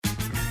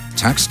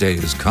Tax day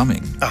is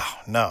coming. Oh,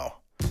 no.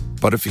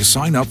 But if you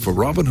sign up for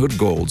Robinhood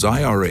Gold's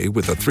IRA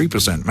with a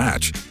 3%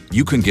 match,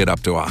 you can get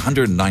up to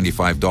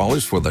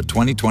 $195 for the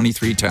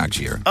 2023 tax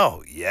year.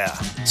 Oh, yeah.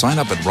 Sign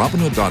up at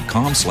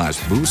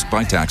Robinhood.com/boost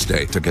by tax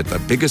day to get the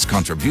biggest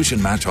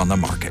contribution match on the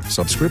market.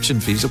 Subscription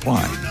fees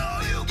apply.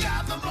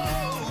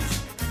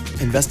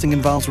 Investing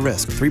involves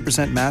risk.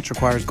 3% match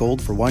requires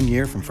gold for 1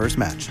 year from first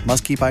match.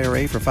 Must keep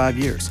IRA for 5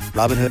 years.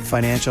 Robinhood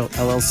Financial,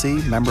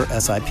 LLC, member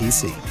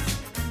SIPC.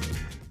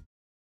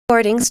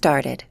 Recording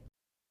started.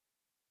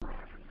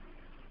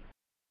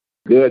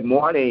 Good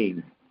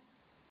morning.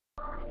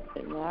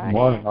 Good morning.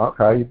 Morning, Mark.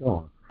 How you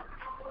doing?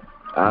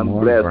 I'm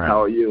Morning, blessed. Brian.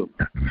 How are you?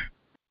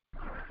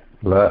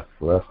 Blessed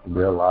to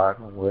be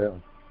alive and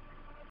well.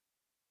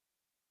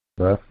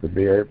 Blessed to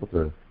be able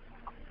to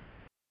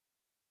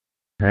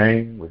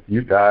hang with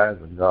you guys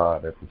and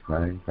God at the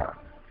same time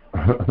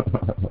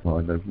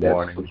on this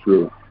morning. That's so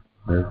true.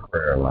 This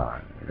prayer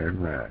line.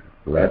 Amen.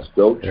 That's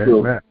so true.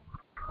 Amen.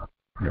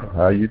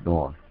 How you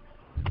doing?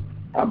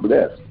 I'm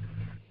blessed.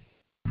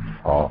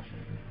 Awesome.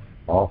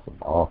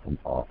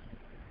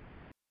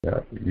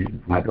 Yeah, you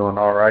doing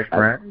all right,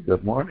 Granny?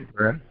 Good morning,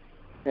 Granny.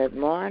 Good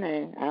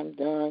morning. I'm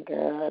doing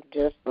good.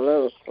 Just a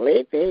little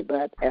sleepy,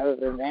 but other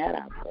than that,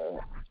 I'm good.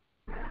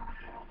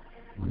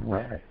 All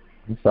right.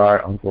 I'm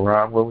sorry, Uncle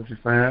Ron. What was you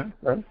saying,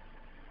 sir?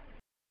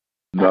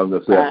 No,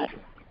 that's it.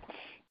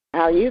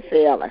 How you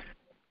feeling?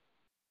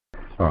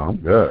 Oh, I'm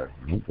good.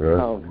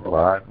 Oh, I'm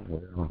alive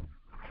and well.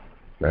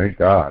 Thank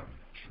God.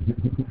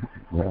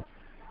 Yeah.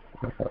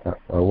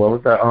 What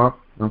was that, Unc?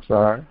 I'm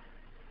sorry.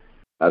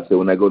 I said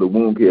when I go to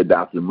wound care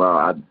doctor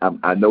tomorrow,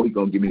 I know he's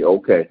gonna give me the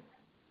okay.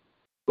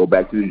 Go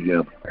back to the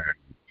gym.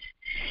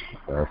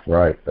 That's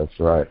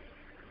right.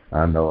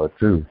 I know it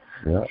too.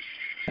 Yeah.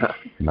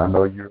 And I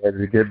know you're ready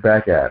to get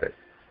back at it.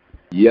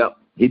 Yep.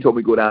 He told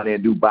me to go down there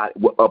and do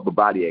upper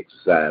body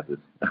exercises.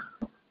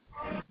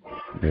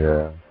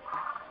 Yeah.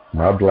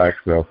 My black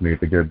self needs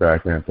to get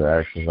back into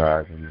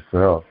exercising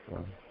myself.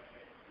 So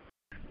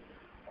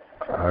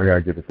I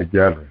gotta get it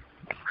together.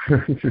 I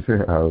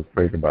was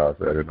thinking about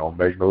that. It don't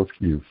make no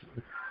excuse.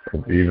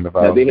 Even if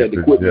I now, they had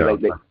the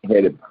equipment, gym, like they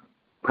had a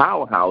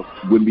powerhouse,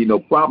 wouldn't be no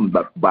problem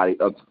about body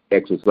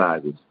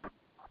exercises.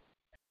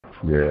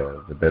 Yeah,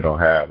 but they don't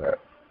have that.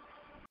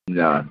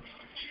 No.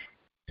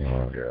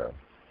 Oh, yeah.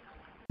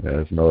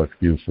 There's no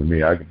excuse for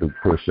me. I can do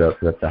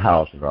push-ups at the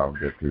house if I don't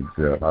get to the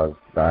gym.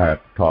 I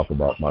have to talk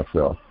about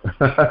myself.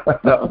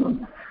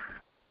 No.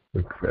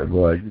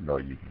 Well, you know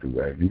you can do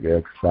that. You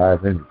can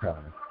exercise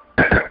anytime.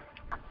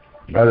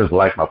 I just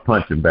like my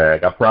punching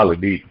bag. I probably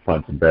need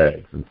punching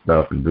bags and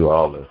stuff and do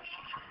all the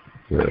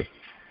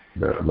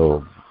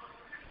little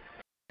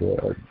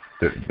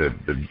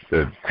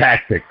the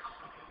tactics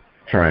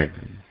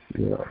training.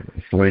 You know,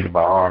 swinging my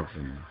arms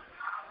and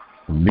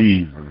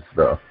knees and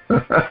stuff.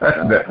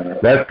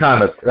 That's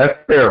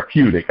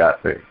therapeutic, I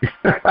think.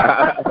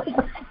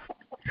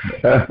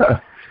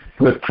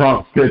 Put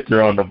Trump's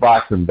picture on the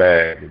boxing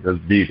bag and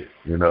just beat it,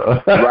 you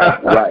know.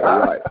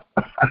 Right.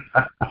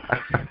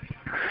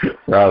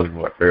 Probably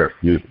more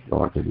therapeutic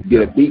going to the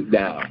get a beat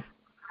down.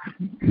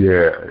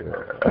 Yeah.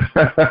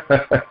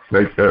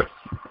 Like that.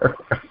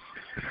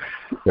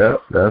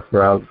 Yep, that's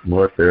probably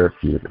more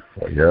therapeutic.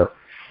 So, yep.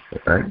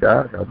 But thank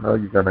God. I know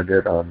you're gonna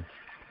get a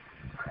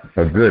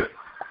good.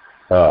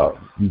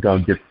 You're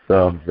gonna get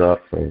thumbs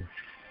up. So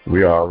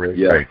we are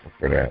already grateful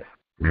for that.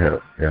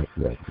 Yep.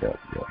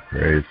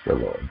 Praise the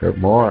Lord. Good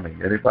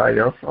morning. Anybody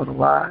else on the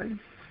line?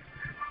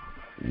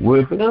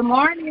 Good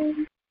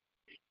morning.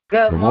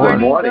 Good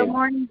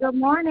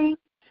morning.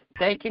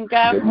 Thanking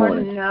God for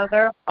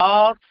another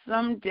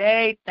awesome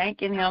day.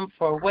 Thanking Him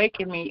for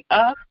waking me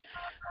up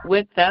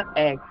with the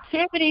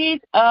activities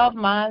of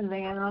my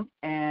limb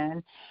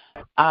and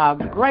a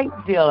great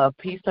deal of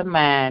peace of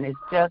mind. It's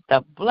just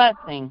a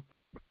blessing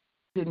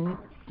to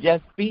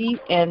just be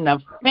in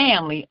the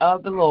family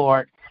of the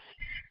Lord.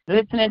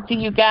 Listening to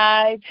you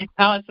guys.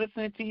 I was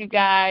listening to you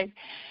guys.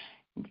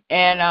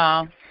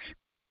 And,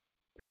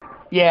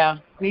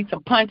 need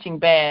some punching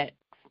bags.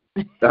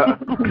 Oh,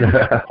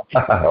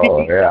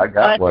 yeah, I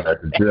got one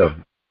at the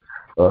gym.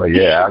 Oh,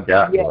 yeah, I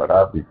got one.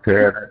 I used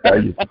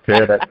to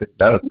tear that thing.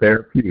 That was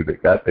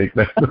therapeutic. I think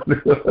that's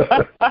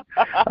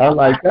I'm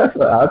like,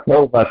 I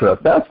told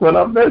myself, that's what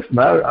I'm missing.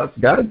 I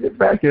got to get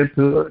back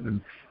into it.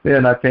 And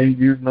then I can't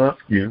use no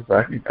excuse.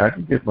 I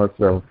can get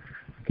myself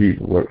keep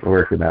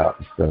working out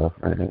and stuff.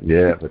 And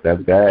yeah, but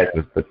that bag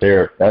was the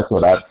therapy. That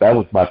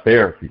was my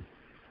therapy.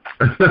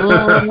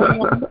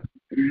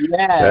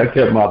 Yeah.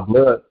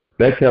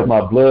 That kept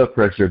my blood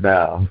pressure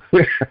down.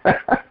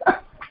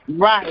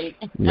 Right.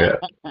 Yeah.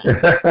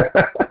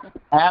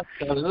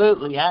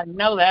 Absolutely. I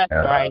know that's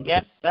right.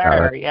 Yes,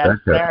 sir. Yes,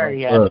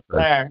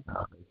 sir.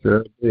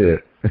 Sure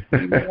did.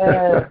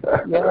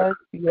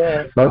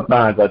 Yes.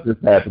 Sometimes I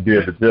just had to be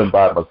at the gym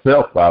by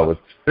myself. I was.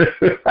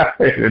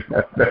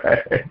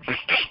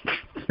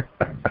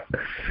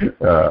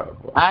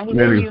 I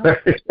hear you.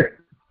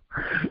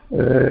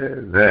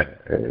 Amen.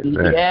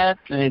 Yes,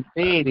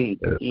 indeed.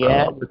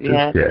 Yes.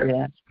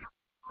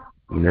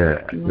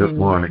 Yeah. Good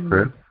morning,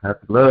 Chris.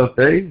 Happy Love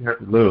Day.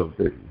 Happy Love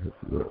Day. Happy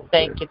Love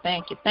Thank Day.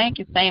 you.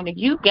 Same to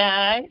you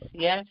guys.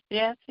 Yes.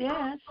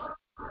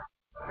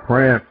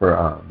 Praying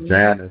for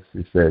Janice.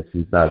 She said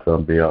she's not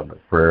going to be on the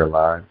prayer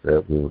line.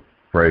 Said we'll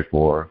pray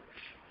for her.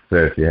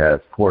 Said she has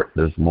court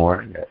this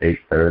morning at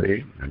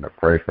 8:30, and to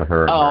pray for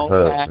her and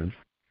her husband.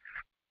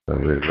 So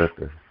we lift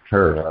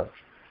her up.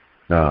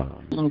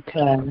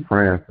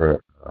 Praying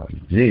for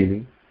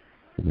Jeannie.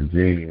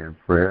 Jeannie in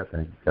prayer.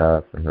 Thank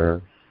God for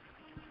her.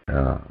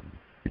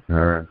 Keeping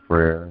her in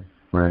prayer.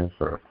 Praying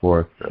for, of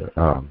course,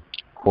 the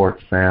Court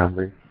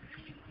family.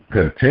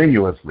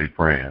 Continuously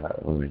praying.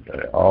 I mean,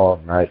 all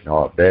night and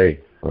all day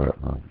for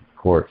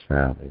Court's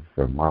family,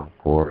 for Mama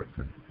Court,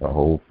 and the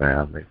whole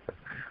family, for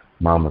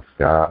Mama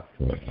Scott,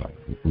 for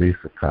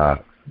Lisa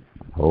Cox,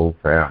 the whole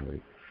family.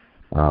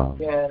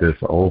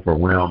 This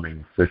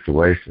overwhelming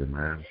situation,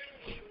 man.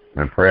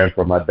 And praying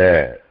for my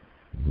dad,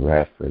 who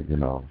has to,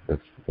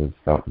 it's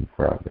something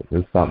private.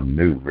 It's something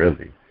new,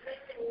 really.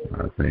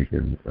 I think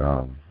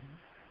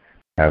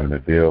having to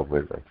deal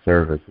with a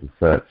service and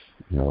such,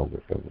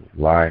 with the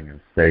lying in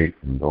state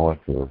and going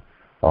to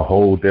a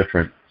whole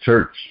different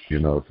church,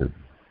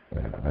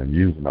 and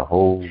using a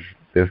whole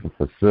different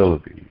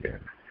facility and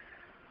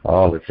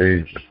all the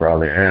things that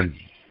probably, and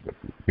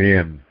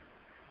being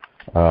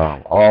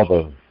all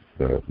the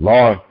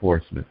law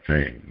enforcement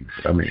things.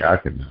 I mean, I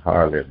can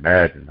hardly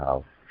imagine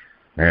how,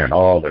 man,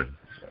 all the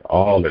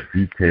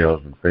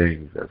details and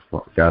things that's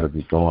got to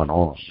be going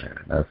on,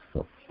 man. That's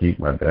to keep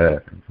my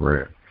dad in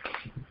prayer.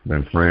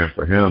 Been praying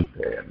for him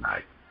day and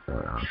night.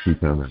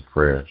 Keep him in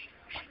prayer.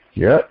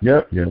 Yep.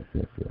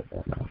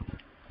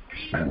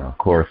 And of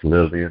course,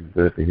 Lillian,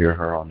 good to hear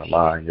her on the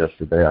line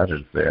yesterday. I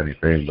didn't say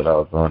anything, but I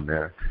was on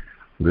there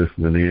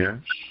listening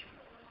in.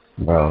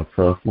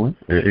 Tough one.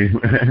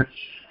 Amen.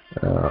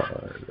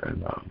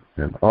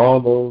 And all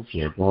those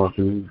who are going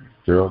through,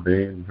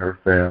 Geraldine and her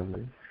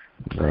family,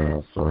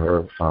 for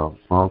her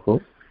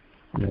uncle.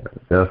 Yeah,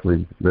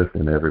 definitely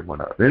lifting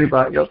everyone up.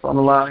 Anybody else on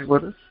the line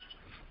with us?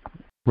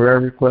 Prayer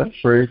request,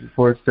 praise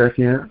reports, check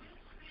in.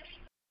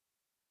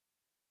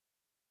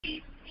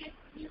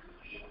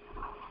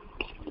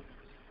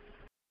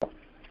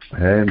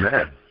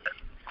 Amen.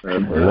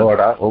 Lord,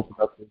 I open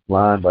up this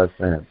line by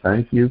saying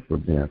thank you for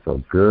being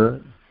so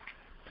good.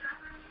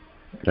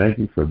 Thank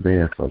you for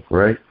being so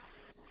great.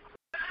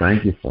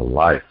 Thank you for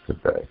life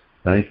today.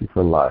 Thank you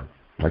for life.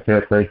 I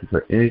can't thank you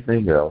for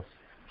anything else.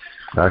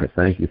 I can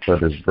thank you for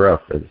this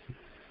breath that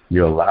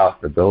you allow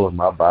to go in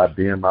my body,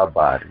 be in my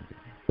body.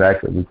 The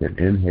fact that we can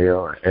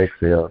inhale and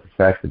exhale. The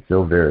fact that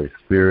your very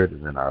spirit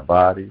is in our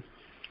bodies.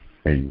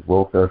 And you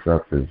woke us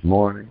up this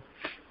morning.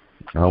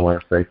 I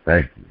want to say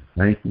thank you.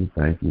 Thank you.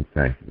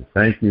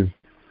 Thank you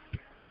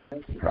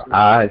for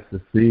eyes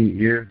to see,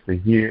 ears to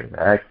hear,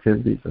 the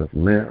activities of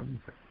limbs,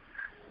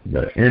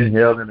 the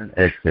inhaling and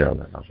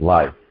exhaling of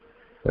life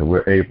that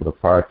we're able to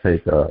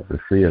partake of, to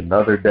see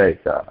another day,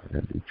 God.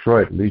 In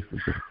Detroit, at least we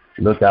can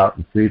look out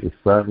and see the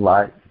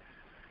sunlight,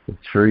 the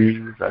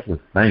trees. I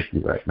just thank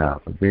you right now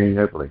for being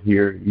able to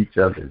hear each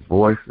other's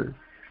voices.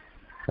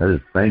 I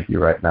just thank you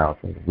right now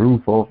for the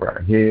roof over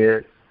our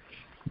heads,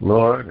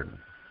 Lord, and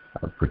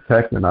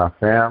protecting our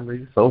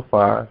families. So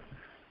far,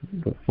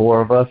 the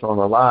four of us on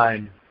the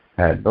line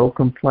had no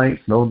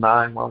complaints, no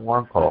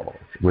 911 calls,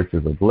 which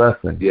is a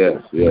blessing.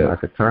 Yes. I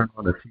could turn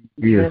on the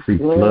TV and see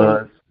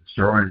floods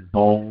destroying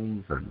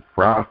homes and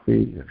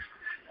property. And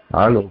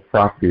our little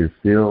property is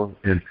still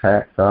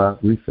intact, God.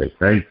 We say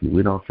thank you.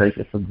 We don't take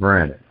it for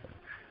granted.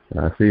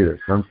 And I see that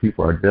some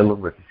people are dealing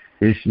with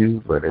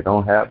issues where they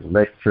don't have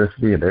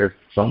electricity, and there's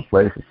some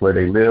places where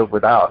they live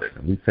without it,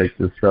 and we take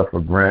this stuff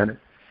for granted.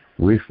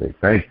 We say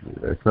thank you.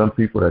 There's some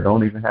people that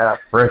don't even have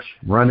fresh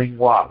running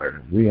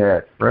water. We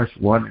had fresh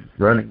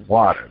running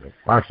water to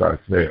wash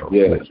ourselves.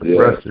 Yes.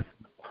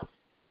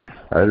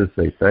 I just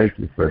say thank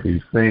you for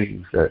these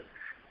things that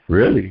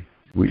really,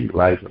 we,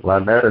 like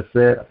Lynetta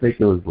said, I think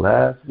it was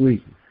last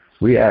week,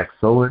 we act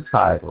so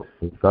entitled.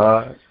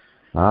 God,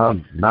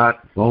 I'm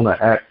not going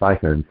to act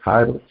like an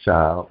entitled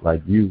child,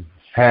 like you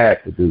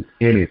had to do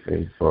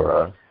anything for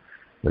us,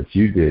 but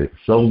you did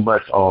so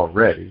much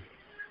already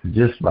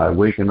just by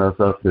waking us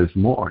up this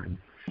morning.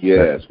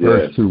 Yes. The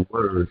first two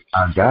words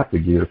I got to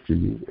give to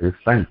you is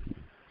thank you.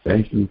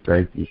 Thank you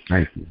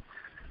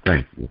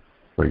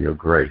for your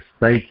grace.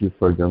 Thank you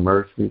for your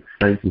mercy.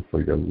 Thank you for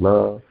your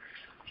love.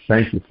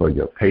 Thank you for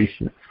your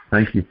patience.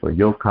 Thank you for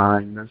your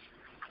kindness.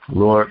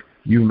 Lord,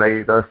 you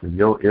made us in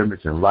your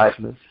image and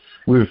likeness.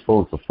 We were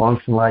supposed to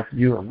function like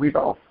you, and we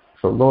don't.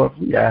 So, Lord,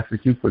 we ask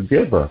that you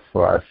forgive us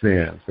for our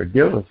sins.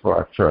 Forgive us for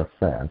our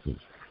trespasses.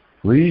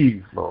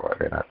 Please,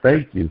 Lord, and I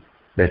thank you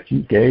that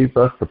you gave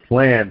us the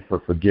plan for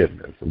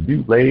forgiveness. And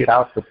you laid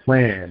out the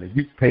plan, and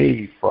you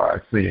paid for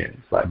our sins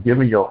by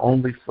giving your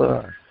only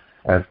Son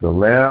as the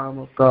Lamb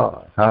of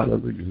God.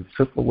 Hallelujah. Who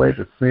took away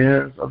the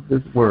sins of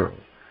this world,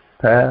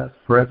 past,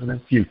 present,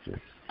 and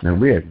future. And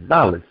we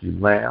acknowledge you,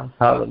 Lamb.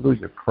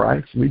 Hallelujah.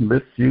 Christ, we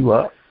lift you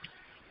up.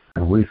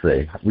 And we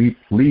say, we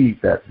plead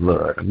that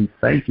blood, and we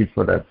thank you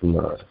for that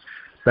blood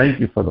Thank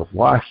you for the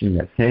washing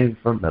that came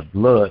from the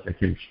blood that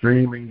came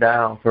streaming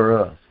down for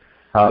us.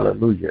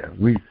 Hallelujah.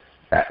 We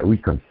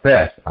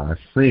confess our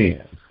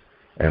sins,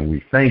 and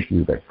we thank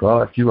you that,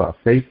 God, you are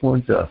faithful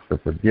and just to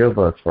forgive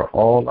us for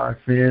all our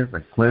sins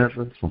and cleanse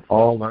us from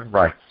all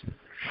unrighteousness.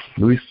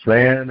 We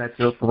stand at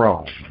your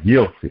throne,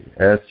 guilty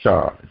as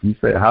charged. You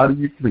say, how do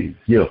you plead?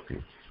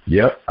 Guilty.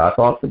 Yep, I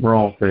thought the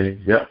wrong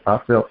thing. Yep, I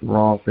felt the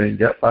wrong thing.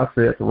 Yep, I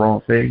said the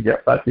wrong thing.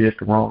 Yep, I did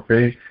the wrong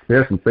thing.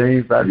 There's some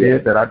things I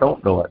did that I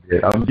don't know I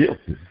did. I'm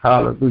guilty.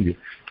 Hallelujah.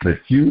 But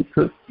you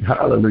took,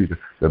 hallelujah,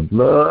 the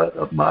blood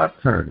of my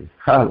attorney.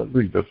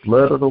 Hallelujah, the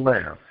blood of the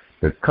Lamb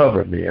that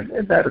covered me. And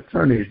that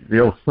attorney is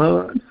your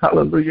son.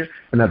 Hallelujah.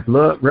 And that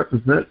blood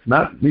represents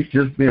not me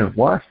just being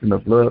washed in the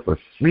blood, but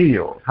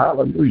sealed.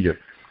 Hallelujah.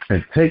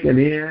 And taken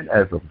in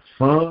as a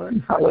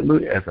son.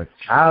 Hallelujah. As a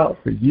child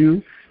for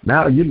you.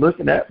 Now you're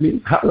looking at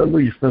me,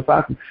 hallelujah, since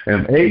I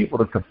am able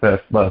to confess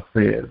my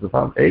sins, if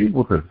I'm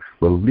able to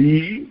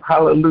believe,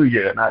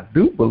 hallelujah, and I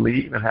do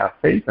believe and have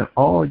faith in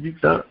all you've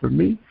done for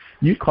me,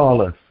 you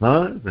call us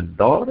sons and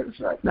daughters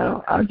right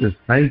now. I just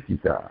thank you,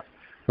 God,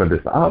 for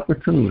this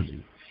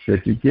opportunity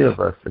that you give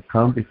us to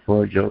come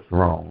before your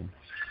throne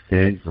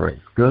in grace.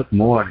 Good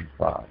morning,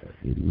 Father.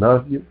 We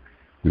love you.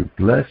 We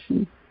bless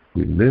you.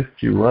 We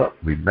lift you up.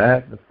 We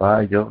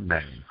magnify your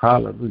name.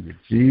 Hallelujah,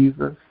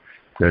 Jesus.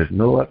 There's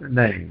no other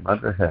name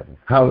under heaven.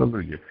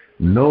 Hallelujah.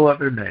 No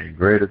other name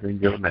greater than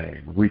your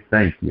name. We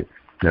thank you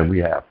that we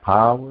have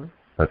power,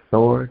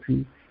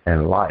 authority,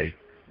 and life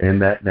in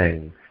that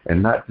name.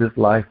 And not just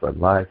life, but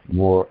life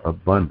more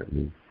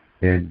abundantly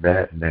in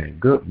that name.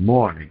 Good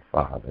morning,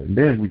 Father. And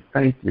then we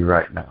thank you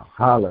right now.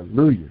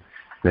 Hallelujah.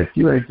 That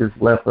you ain't just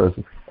left us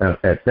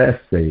at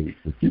that stage,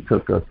 but you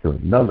took us to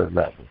another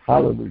level.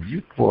 Hallelujah.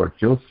 You poured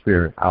your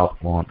spirit out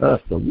on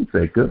us. So we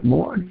say, good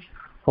morning,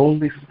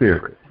 Holy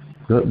Spirit.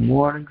 Good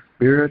morning,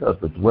 Spirit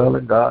of the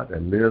dwelling God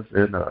that lives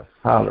in us.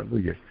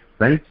 Hallelujah.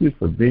 Thank you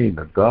for being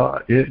the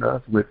God in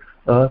us, with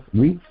us.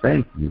 We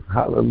thank you,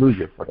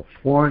 hallelujah, for the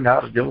pouring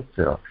out of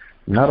yourself.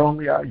 Not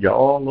only are you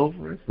all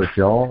over us, but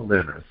you're all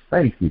in us.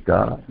 Thank you,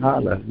 God.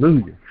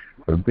 Hallelujah.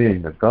 For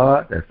being the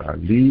God that's our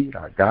lead,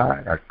 our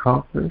guide, our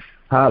comfort.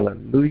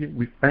 Hallelujah.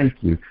 We thank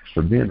you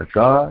for being the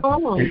God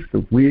that takes the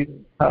wheel.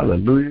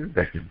 Hallelujah.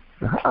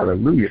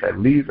 Hallelujah, that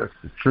leads us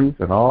to truth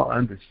and all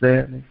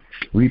understanding.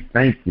 We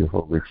thank you,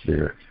 Holy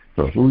Spirit,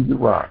 for who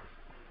you are.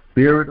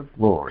 Spirit of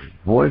glory,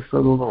 voice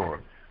of the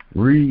Lord,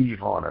 breathe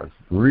on us,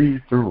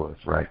 breathe through us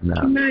right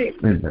now.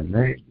 In the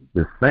name,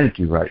 just thank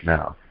you right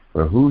now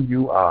for who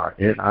you are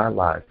in our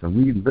lives. And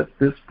we lift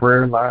this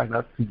prayer line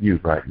up to you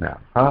right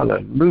now.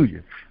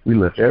 Hallelujah. We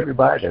lift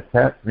everybody that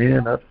taps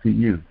in up to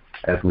you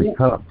as we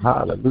come.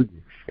 Hallelujah.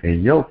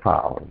 In your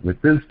power,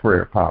 with this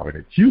prayer power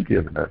that you've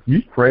given us.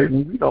 You pray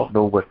when we don't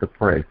know what to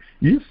pray.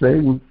 You say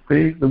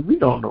things that we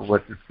don't know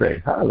what to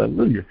say.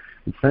 Hallelujah.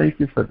 We thank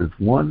you for this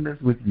oneness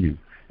with you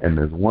and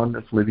this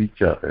oneness with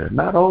each other. And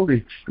not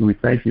only do we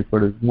thank you for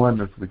this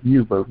oneness with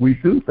you, but we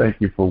do thank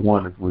you for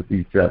oneness with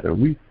each other.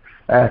 We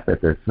ask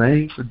that the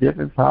same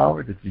forgiving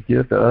power that you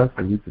give to us,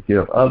 and we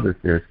forgive others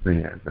their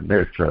sins and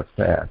their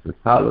trespasses.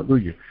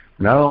 Hallelujah.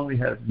 Not only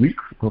have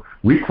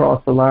we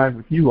cross the line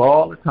with you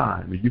all the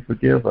time, and you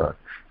forgive us.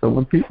 So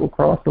when people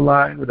cross the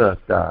line with us,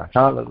 God,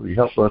 hallelujah,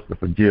 help us to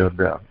forgive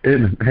them.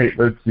 In the name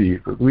of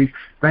Jesus, we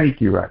thank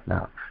you right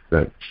now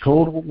that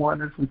total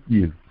oneness with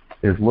you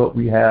is what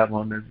we have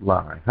on this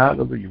line.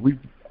 Hallelujah. We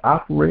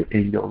operate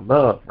in your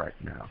love right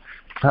now.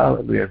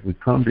 Hallelujah. As we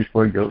come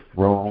before your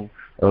throne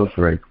of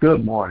grace.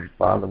 Good morning,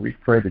 Father. We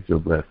pray that you'll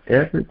bless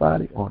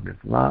everybody on this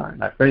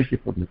line. I thank you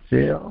for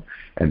Michelle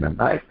and the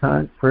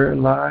nighttime prayer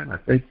line. I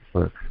thank you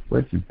for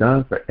what you've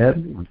done for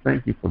Ebony. We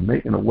thank you for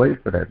making a way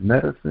for that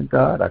medicine,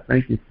 God. I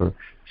thank you for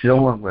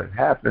showing what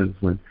happens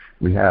when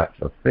we have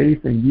the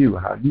faith in you,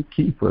 how you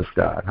keep us,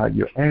 God, how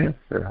you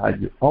answer, how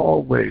you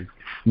always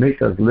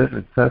make us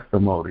living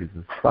testimonies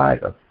in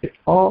spite of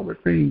all the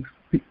things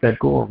that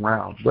go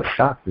around, what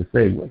doctors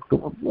say, what's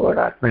going on. Lord,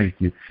 I thank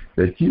you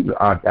that you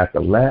are at the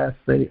last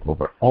say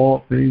over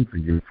all things,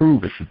 and you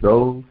prove it to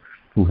those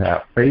who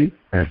have faith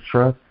and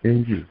trust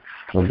in you.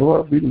 So,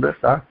 Lord, we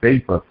lift our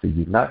faith up to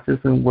you, not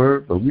just in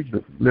word, but we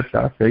lift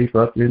our faith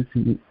up to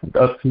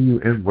you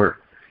in word.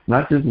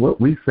 Not just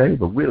what we say,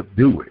 but we'll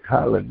do it.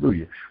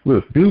 Hallelujah.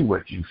 We'll do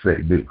what you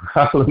say do.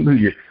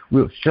 Hallelujah.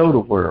 We'll show the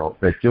world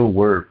that your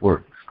word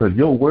works. Because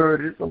your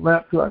word is a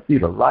lamp to our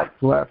feet, a light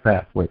to our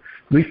pathway.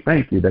 We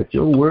thank you that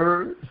your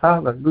word,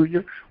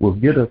 hallelujah, will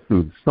get us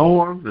through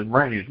storms and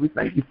rains. We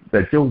thank you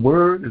that your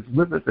word is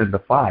with us in the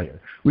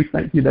fire. We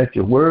thank you that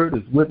your word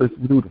is with us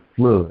through the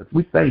floods.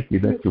 We thank you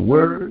that your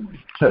word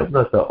helps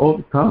us to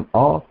overcome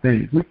all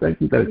things. We thank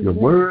you that your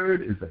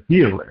word is a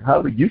healer.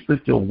 Hallelujah. You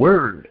sent your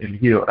word and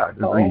healed our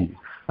disease.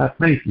 I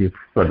thank you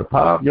for the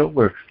power of your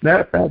word.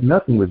 Matter of fact,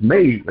 nothing was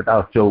made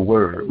without your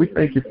word. We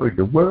thank you for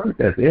your word.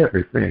 That's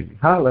everything.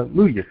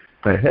 Hallelujah.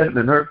 For heaven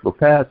and earth will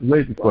pass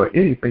away before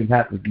anything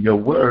happens to your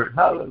word.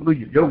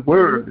 Hallelujah. Your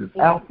word is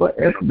Alpha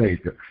and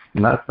Omega.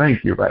 And I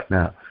thank you right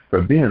now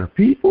for being a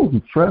people who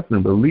trust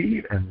and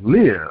believe and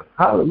live.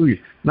 Hallelujah.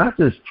 Not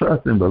just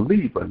trust and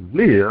believe, but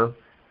live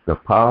the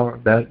power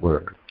of that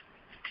word.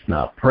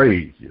 Now,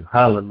 praise you.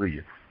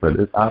 Hallelujah. For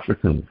this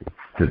opportunity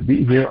to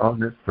be here on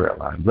this prayer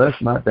line. Bless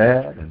my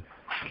dad and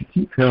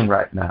keep him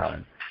right now.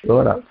 And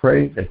Lord, I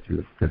pray that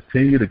you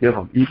continue to give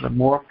him even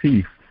more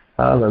peace.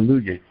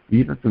 Hallelujah.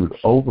 Even through the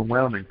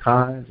overwhelming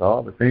times,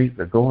 all the things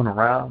that are going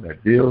around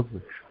that deals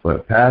with what a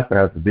pastor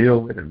has to deal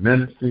with in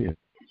ministry. And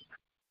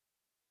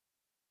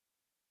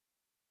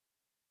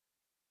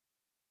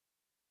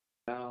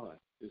now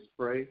I just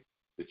pray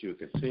that you'll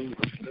continue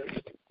to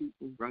bless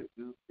people right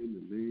now in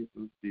the name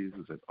of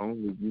Jesus as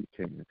only you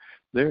can.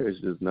 There is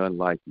just none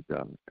like you,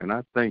 God. And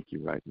I thank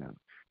you right now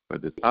for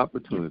this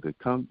opportunity to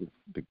come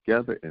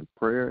together in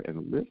prayer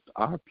and lift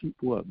our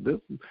people up,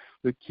 lift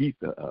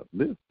Lakeitha up,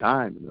 lift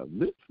Diamond up,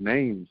 lift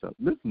names up,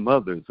 lift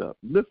mothers up,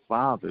 lift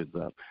fathers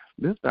up,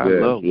 lift our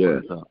loved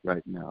ones up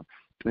right now.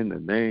 In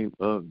the name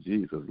of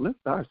Jesus, lift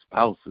our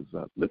spouses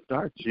up, lift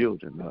our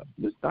children up,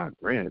 lift our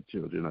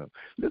grandchildren up,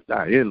 lift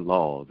our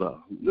in-laws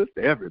up, lift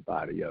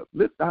everybody up,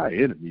 lift our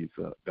enemies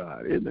up,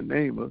 God, in the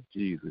name of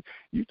Jesus.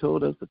 You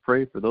told us to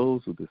pray for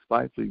those who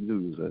despitefully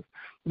use us.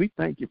 We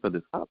thank you for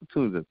this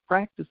opportunity to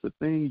practice the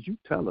things you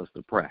tell us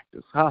to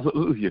practice.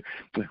 Hallelujah.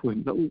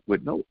 With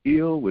no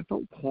ill, with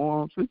no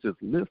qualms, we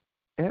just lift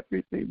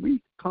everything.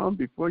 We come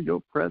before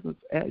your presence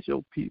as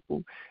your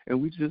people,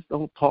 and we just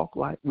don't talk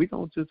like, we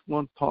don't just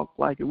want to talk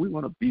like it. We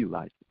want to be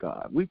like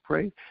God. We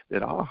pray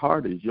that our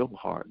heart is your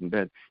heart and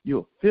that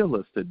you'll fill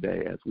us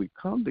today as we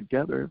come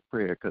together in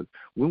prayer, because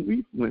when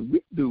we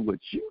do what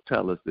you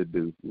tell us to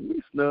do, when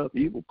we snub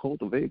evil,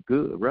 cultivate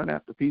good, run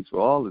after peace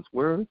for all its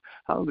words,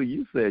 hallelujah,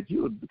 you said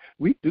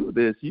we do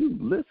this, you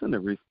listen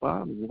and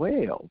respond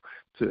well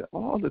to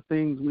all the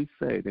things we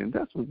say. And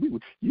that's what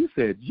you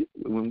said,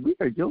 when we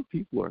are your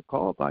people who are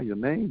called by your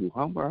name, who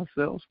humble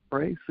ourselves,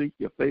 pray, seek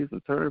your face,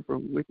 and turn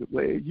from wicked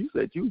ways, you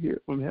said you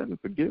hear from heaven,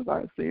 forgive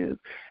our sins,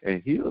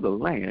 and heal the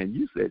land.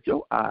 You said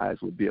your eyes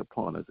will be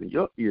upon us and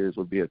your ears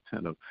will be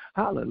attentive.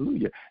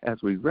 Hallelujah. As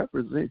we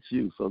represent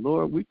you. So,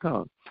 Lord, we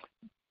come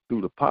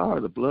through the power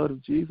of the blood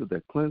of Jesus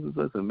that cleanses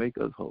us and makes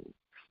us whole,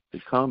 to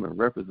come and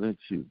represent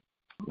you.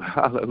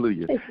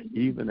 Hallelujah.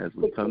 Even as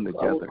we come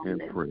together in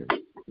prayer.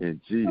 In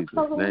Jesus'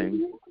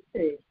 name,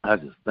 I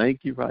just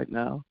thank you right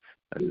now.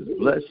 I just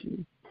bless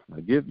you. I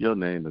give your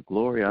name the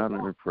glory,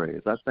 honor, and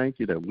praise. I thank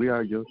you that we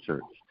are your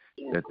church,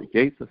 that the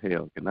gates of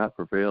hell cannot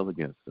prevail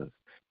against us,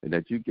 and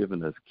that you've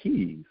given us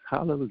keys,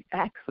 hallelujah,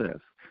 access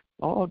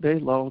all day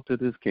long to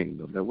this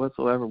kingdom, that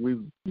whatsoever we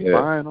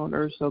bind on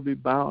earth shall be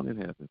bound in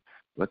heaven.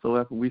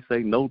 Whatsoever we say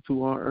no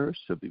to on earth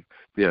shall be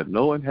a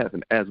no in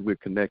heaven as we're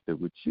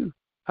connected with you.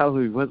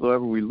 Hallelujah.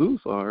 Whatsoever we loose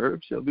on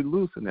earth shall be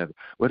loose in heaven.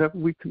 Whatever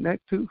we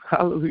connect to,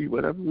 hallelujah,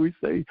 whatever we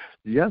say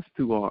yes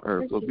to on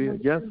earth will be a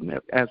yes in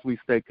heaven as we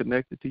stay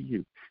connected to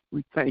you.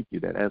 We thank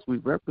you that as we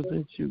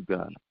represent you,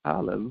 God,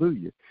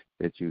 hallelujah,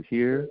 that you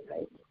hear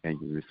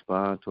and you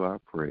respond to our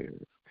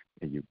prayers.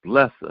 And you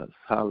bless us,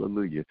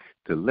 hallelujah,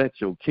 to let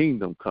your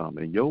kingdom come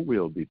and your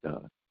will be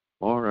done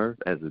on earth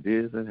as it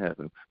is in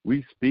heaven.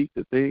 We speak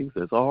the things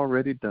that's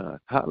already done.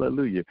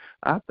 Hallelujah.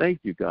 I thank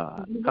you,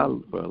 God,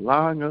 for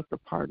allowing us to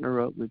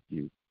partner up with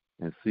you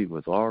and see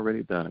what's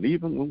already done.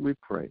 Even when we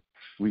pray,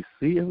 we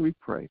see and we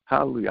pray.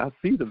 Hallelujah. I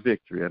see the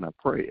victory and I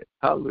pray it.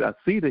 Hallelujah.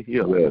 I see the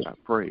healing and I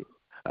pray it.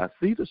 I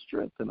see the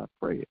strength and I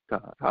pray it,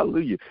 God.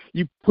 Hallelujah.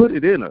 You put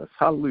it in us,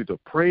 hallelujah, to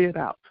pray it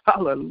out.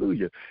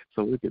 Hallelujah.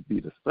 So it could be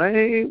the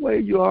same way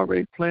you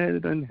already planned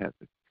it in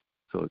heaven.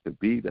 So it could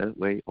be that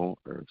way on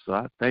earth. So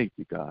I thank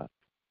you, God,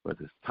 for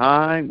this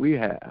time we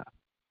have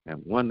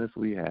and oneness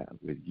we have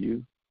with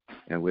you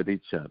and with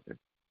each other.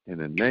 In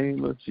the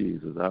name of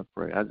Jesus, I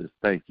pray. I just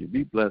thank you.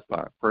 Be blessed by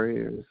our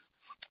prayers.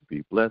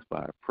 Be blessed by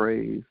our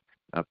praise.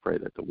 I pray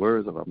that the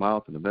words of our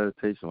mouth and the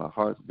meditation of our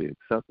hearts be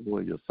acceptable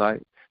in your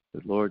sight.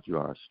 That, Lord, you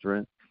are our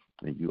strength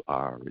and you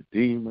are our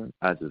Redeemer.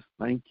 I just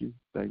thank you,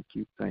 thank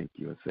you, thank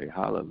you. And say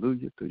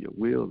hallelujah to your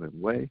will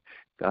and way.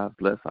 God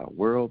bless our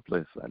world,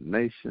 bless our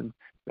nation.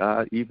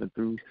 God, even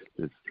through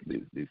this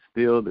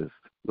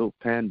little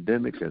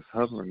pandemic that's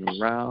hovering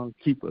around,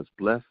 keep us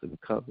blessed and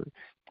covered.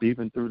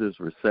 Even through this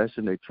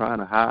recession they're trying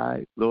to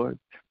hide, Lord,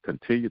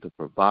 continue to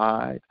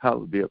provide. How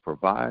to be a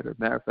provider.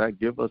 Matter of fact,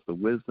 give us the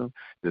wisdom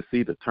to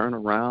see the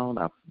turnaround.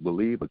 I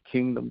believe a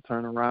kingdom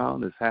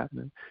turnaround is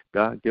happening.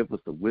 God, give us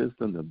the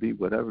wisdom to be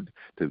whatever,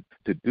 to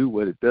do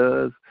what it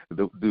does,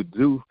 to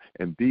do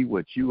and be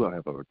what you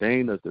have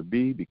ordained us to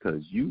be,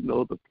 because you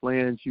know the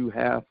plans you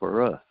have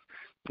for us.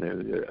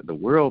 The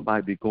world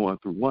might be going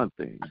through one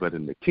thing, but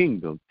in the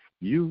kingdom,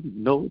 you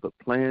know the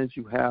plans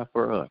you have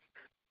for us.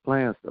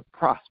 Plans to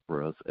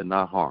prosper us and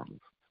not harm us.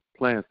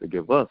 Plans to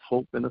give us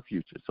hope in the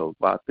future. So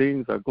while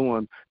things are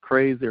going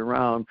crazy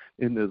around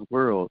in this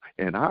world,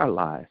 in our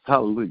lives,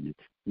 hallelujah,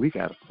 we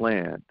got a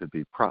plan to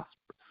be prosperous.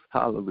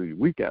 Hallelujah.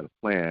 We got a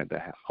plan to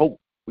have hope.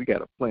 We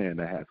got a plan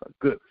to have a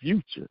good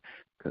future.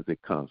 because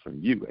it comes from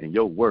you, and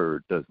your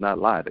word does not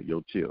lie to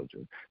your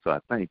children. So I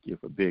thank you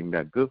for being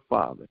that good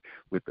Father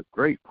with the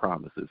great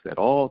promises that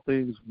all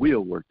things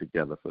will work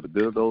together for the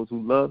good of those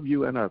who love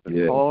you and have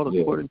been called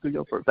according to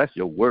your purpose. That's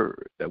your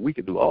word, that we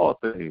can do all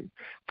things,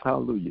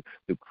 hallelujah,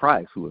 through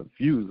Christ who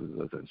infuses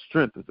us and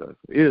strengthens us,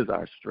 is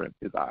our strength,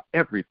 is our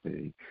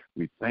everything.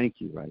 We thank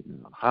you right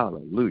now,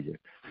 hallelujah,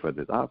 for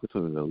this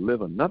opportunity to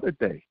live another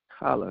day,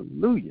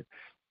 hallelujah,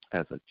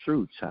 as a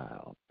true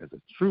child, as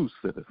a true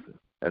citizen,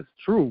 as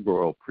true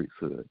royal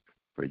priesthood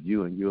for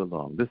you and you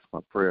alone. This is my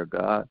prayer,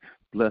 God.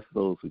 Bless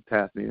those who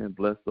tap in.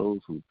 Bless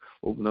those who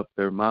open up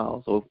their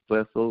mouths.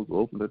 Bless those who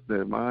open up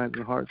their minds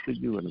and hearts to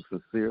you in a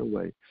sincere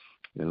way.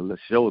 And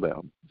let's show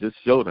them, just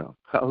show them,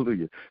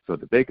 hallelujah, so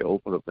that they can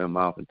open up their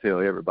mouth and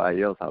tell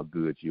everybody else how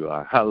good you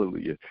are.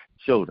 Hallelujah.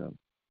 Show them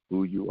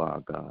who you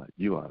are, God.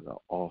 You are the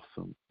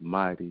awesome,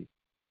 mighty,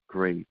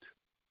 great.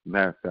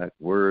 Matter of fact,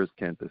 words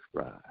can't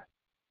describe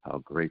how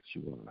great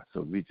you are.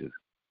 So we just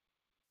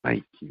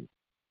thank you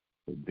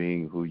for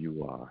being who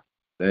you are.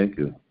 Thank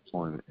you.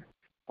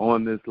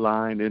 On this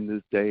line, in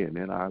this day, and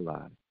in our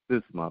lives. This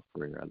is my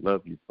prayer. I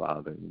love you,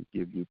 Father, and we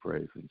give you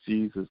praise. In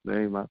Jesus'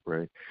 name I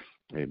pray.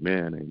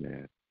 Amen,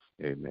 amen,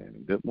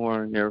 amen. Good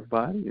morning,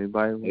 everybody.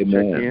 Anybody want to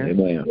check in?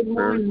 Amen.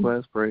 Prayer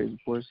request, praise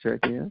reports, check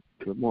in.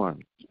 Good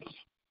morning.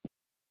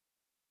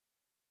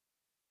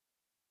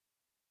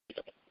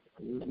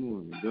 Good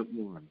morning. Good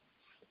morning.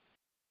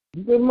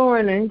 Good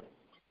morning.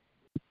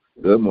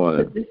 Good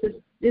morning.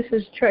 This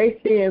is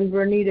Tracy and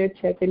Bernita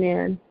checking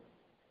in.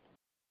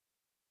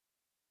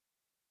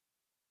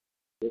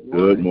 Good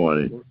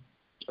morning.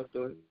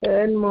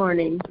 Good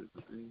morning.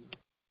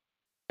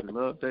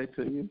 Love day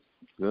to you.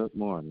 Good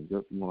morning.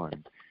 Good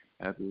morning.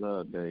 Happy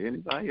Love Day.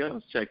 Anybody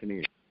else checking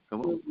in?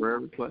 Come on, prayer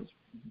request.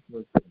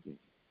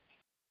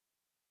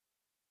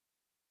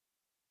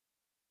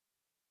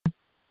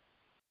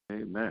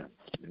 Amen.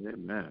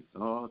 Amen.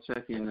 All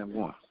check in at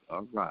once.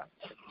 All right.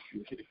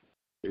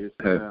 It's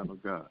the Lamb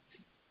of God.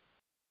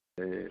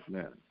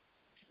 Amen.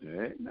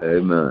 Amen.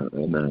 Amen.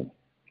 Amen.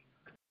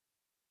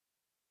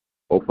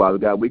 Oh, Father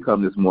God, we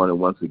come this morning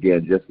once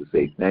again just to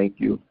say thank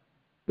you.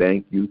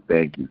 Thank you,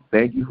 thank you.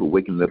 Thank you for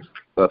waking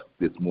us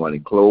this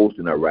morning closed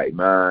in our right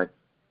mind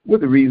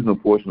with a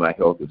reasonable portion of our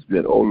health and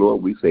strength. Oh,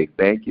 Lord, we say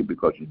thank you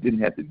because you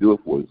didn't have to do it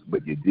for us,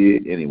 but you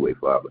did anyway,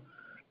 Father.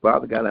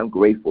 Father God, I'm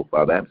grateful,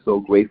 Father. I'm so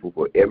grateful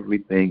for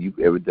everything you've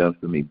ever done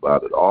for me,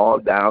 Father. All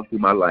down through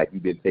my life,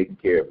 you've been taking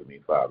care of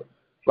me, Father.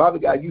 Father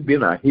God, you've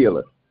been our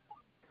healer,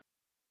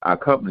 our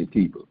company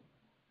keeper,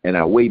 and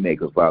our way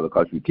maker, Father,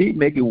 because you keep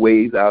making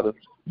ways out of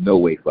no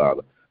way,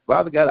 Father.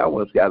 Father God, I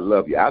want to say I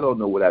love you. I don't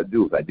know what I'd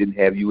do if I didn't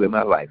have you in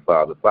my life,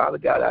 Father. Father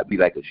God, I'd be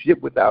like a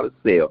ship without a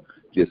sail,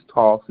 just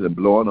tossing and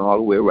blowing all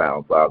the way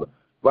around, Father.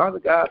 Father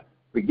God,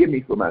 forgive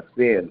me for my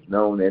sins,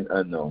 known and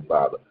unknown,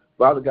 Father.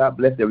 Father God,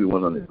 bless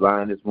everyone on this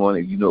line this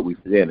morning. You know what we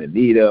stand in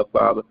need of,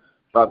 Father.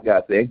 Father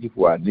God, thank you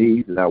for our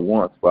needs and our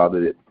wants,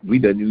 Father, that we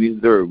didn't even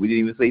deserve. We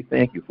didn't even say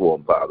thank you for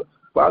them, Father.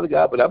 Father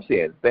God, but I'm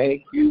saying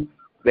thank you,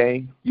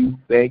 thank you,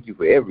 thank you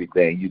for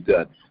everything you've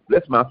done.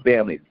 Bless my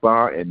family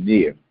far and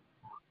near.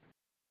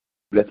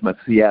 Bless my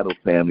Seattle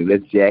family.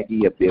 Bless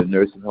Jackie up there in the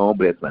nursing home.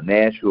 Bless my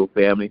Nashville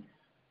family.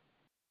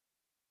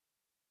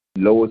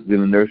 Lois in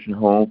the nursing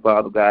home.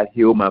 Father God,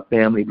 heal my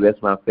family. Bless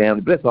my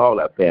family. Bless all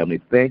our families.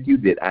 Thank you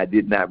that I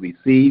did not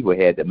receive or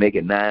had to make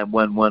a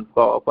 911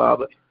 call,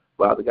 Father.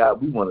 Father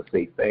God, we want to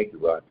say thank you,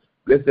 Lord.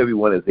 Bless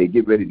everyone as they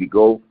get ready to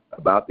go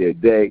about their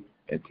day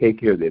and take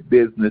care of their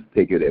business,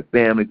 take care of their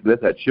families. Bless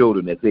our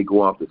children as they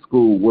go off to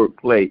school, work,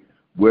 play,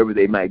 wherever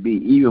they might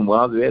be, even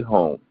while they're at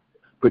home.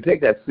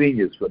 Protect our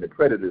seniors from the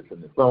predators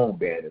and the phone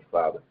bandits,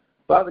 Father.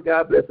 Father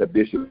God, bless our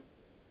bishop.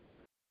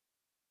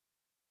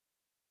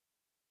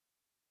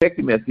 Protect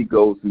him as he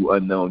goes through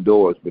unknown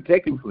doors.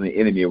 Protect him from the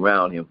enemy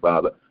around him,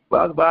 Father.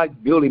 Father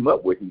God, build him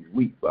up where he's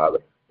weak, Father.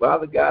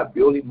 Father God,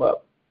 build him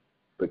up.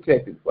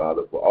 Protect him,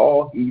 Father, for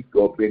all he's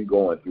been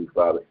going through,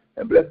 Father.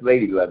 And bless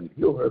Lady Love,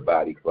 heal her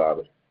body,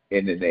 Father,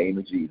 in the name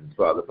of Jesus,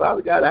 Father.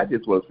 Father God, I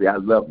just want to say I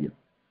love you.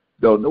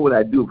 Don't know what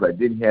I'd do if I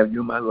didn't have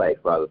you in my life,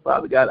 Father.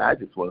 Father God, I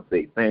just want to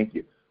say thank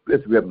you. Bless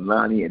Reverend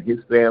Lonnie and his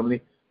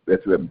family.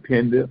 Bless Reverend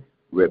Pender,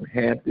 Reverend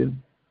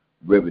Hampton,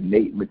 Reverend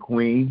Nate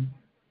McQueen,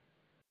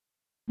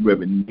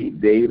 Reverend Nate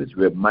Davis,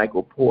 Reverend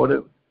Michael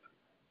Porter,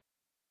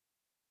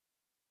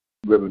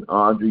 Reverend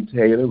Audrey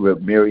Taylor,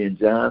 Reverend Marion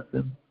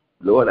Johnson.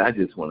 Lord, I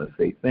just want to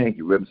say thank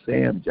you. Reverend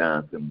Sam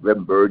Johnson,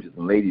 Reverend Burgess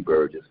and Lady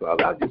Burgess,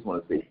 Father. I just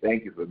want to say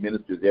thank you for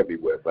ministers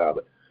everywhere,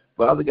 Father.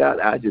 Father God,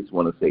 I just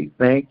want to say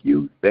thank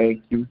you,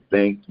 thank you,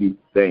 thank you,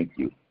 thank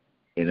you.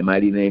 In the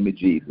mighty name of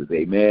Jesus,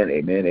 amen,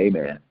 amen,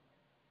 amen.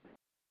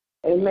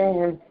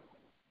 Amen.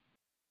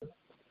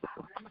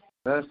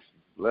 Bless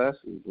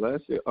you.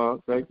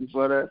 Thank you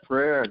for that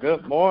prayer.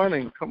 Good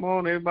morning. Come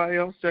on, everybody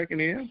else checking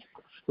in.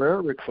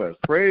 Prayer requests,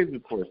 praise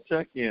reports,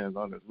 check-ins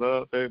on this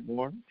Love Day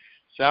morning.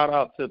 Shout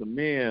out to the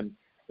men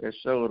that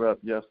showed up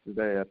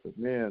yesterday at the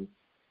men's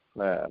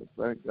class.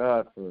 Thank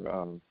God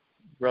for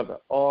Brother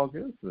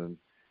August and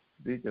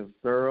Deacon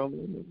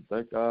Sterling, and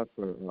thank God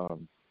for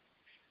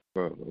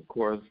of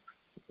course,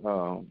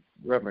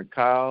 Reverend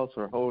Kyles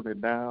for holding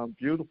it down.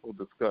 Beautiful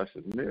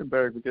discussion. Me and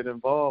Barry would get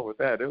involved with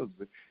that.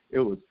 It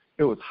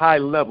was high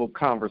level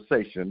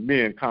conversation,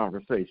 men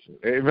conversation.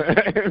 Amen.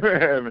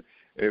 Amen.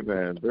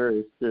 Amen.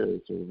 Very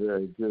spiritual,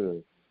 very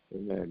good.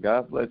 Amen.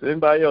 God bless.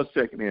 Anybody else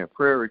checking in?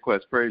 Prayer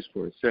request, praise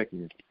for it,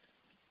 checking in.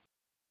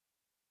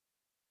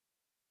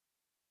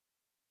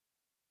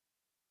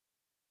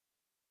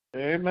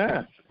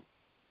 Amen.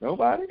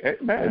 Nobody?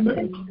 Amen.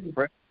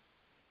 Amen.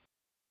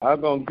 I'm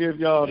gonna give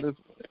y'all this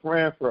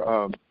praying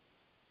for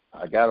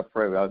I gotta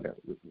pray.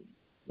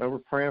 Remember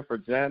praying for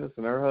Janice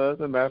and her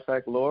husband. Matter of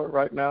fact, Lord,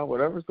 right now,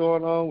 whatever's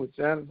going on with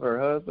Janice and her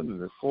husband in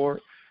the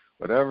court,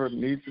 whatever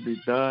needs to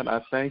be done,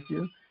 I thank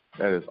you.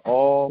 That is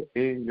all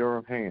in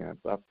your hands.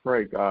 I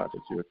pray, God,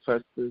 that you would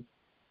touch this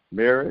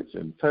marriage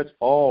and touch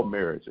all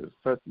marriages.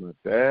 Touch my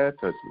dad,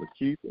 touch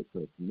Lakeitha,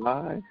 touch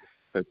mine,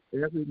 touch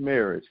every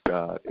marriage,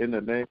 God, in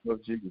the name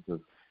of Jesus.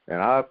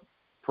 And I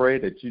pray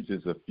that you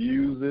just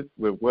infuse it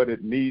with what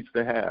it needs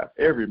to have.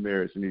 Every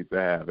marriage needs to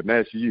have, and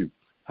that's you.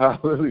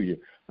 Hallelujah.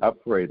 I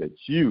pray that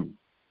you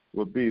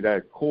will be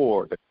that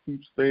core that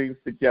keeps things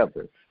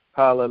together.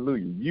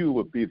 Hallelujah. You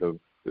will be the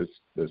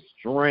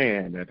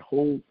strand that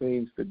holds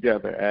things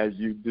together as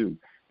you do.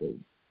 The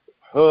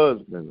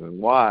husbands and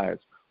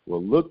wives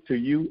will look to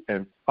you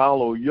and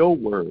follow your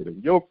word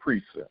and your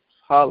precepts.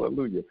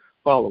 Hallelujah.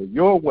 Follow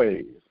your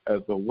ways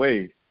as the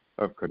way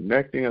of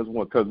connecting as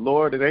one. Because,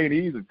 Lord, it ain't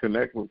easy to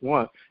connect with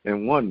one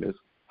in oneness.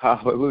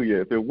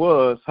 Hallelujah. If it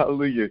was,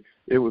 hallelujah,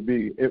 it would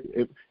be,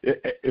 if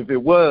it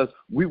was,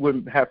 we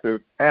wouldn't have to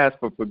ask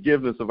for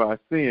forgiveness of our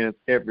sins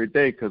every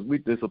day because we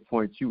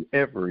disappoint you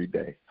every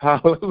day.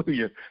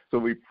 Hallelujah. So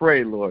we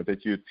pray, Lord,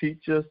 that you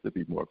teach us to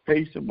be more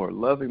patient, more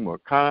loving, more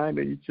kind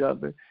to each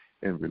other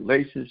in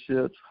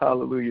relationships.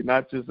 Hallelujah.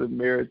 Not just in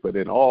marriage, but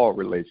in all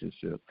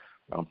relationships.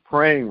 I'm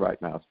praying right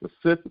now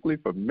specifically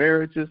for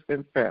marriages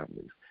and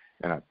families.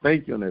 And I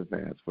thank you in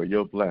advance for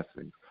your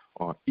blessings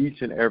on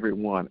each and every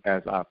one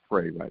as I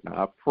pray right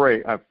now.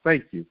 I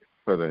thank you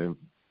for the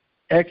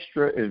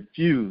extra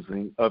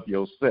infusing of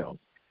yourself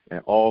in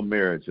all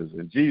marriages.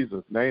 In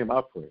Jesus' name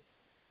I pray.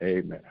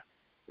 Amen.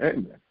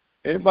 Amen.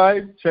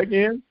 Anybody check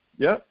in?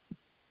 Yep.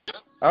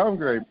 I'm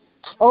great.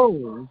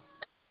 Oh.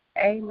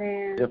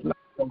 Amen. If not,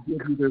 I'm going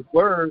to give you this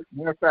word.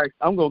 Matter of fact,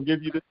 I'm going to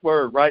give you this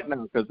word right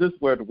now because this is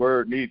where the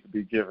word needs to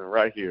be given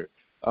right here.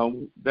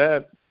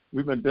 Dad,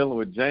 we've been dealing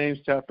with James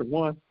chapter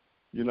 1.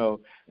 You know,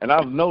 and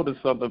I've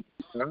noticed something.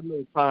 I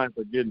know times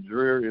are getting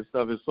dreary and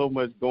stuff. There's so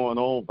much going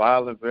on,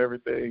 violence,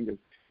 everything.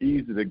 It's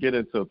easy to get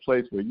into a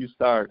place where you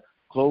start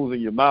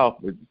closing your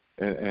mouth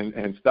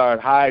and start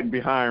hiding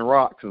behind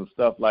rocks and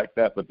stuff like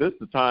that. But this is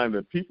the time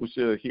that people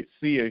should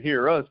see and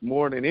hear us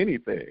more than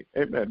anything.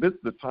 Amen. This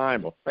is the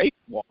time of faith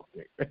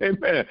walking.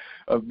 Amen.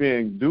 Of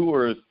being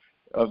doers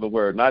of the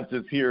word, not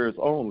just hearers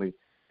only.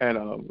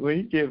 And when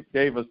he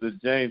gave us this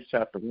James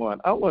chapter 1,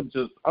 I'm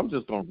just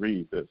going to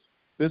read this.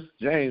 This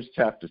James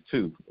chapter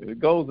 2, it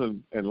goes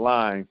in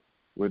line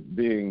with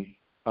being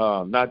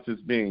not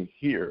just being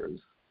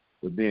hearers,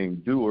 but being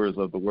doers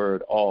of the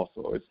word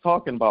also. It's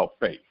talking about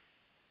faith.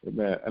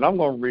 Amen. And I'm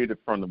going to read it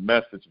from the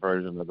Message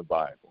version of the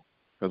Bible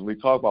because we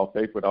talk about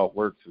faith without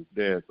works is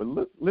dead. But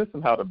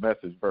listen how the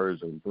Message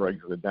version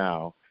breaks it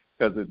down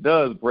because it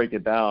does break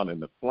it down in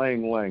the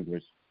plain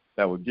language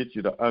that will get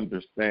you to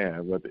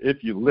understand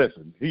if you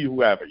listen. He who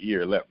have an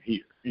ear, let him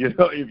hear. You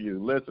know, if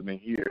you listen and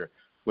hear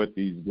what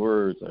these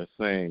words are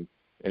saying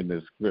in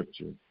this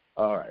scripture.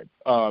 All right.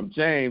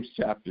 James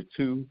chapter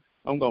 2,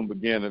 I'm going to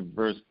begin at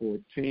verse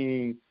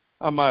 14.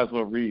 I might as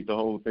well read the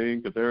whole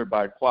thing because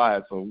everybody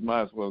quiet, so we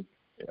might as well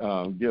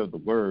give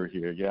the word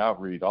here. Yeah, I'll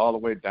read all the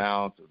way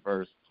down to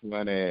verse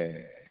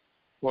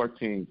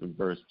 14 to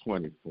verse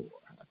 24.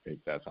 I think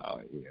that's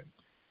how it ends.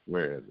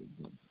 Where is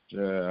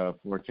it?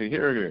 14.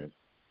 Here it is.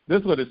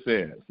 This is what it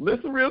says.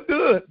 Listen real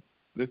good.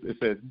 It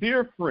says,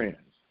 "Dear friends,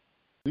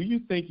 do you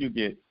think you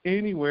get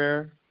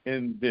anywhere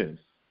in this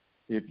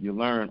if you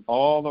learn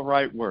all the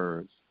right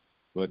words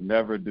but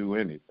never do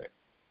anything?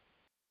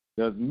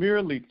 Does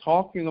merely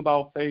talking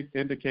about faith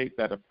indicate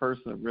that a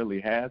person really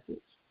has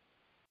it?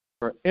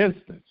 For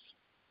instance,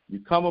 you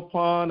come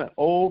upon an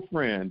old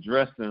friend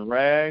dressed in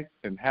rags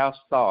and half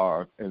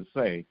starved and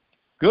say,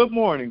 'Good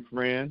morning,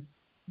 friend.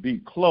 Be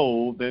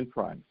clothed in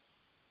Christ.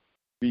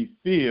 Be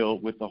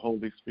filled with the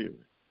Holy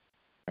Spirit,'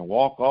 and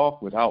walk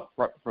off without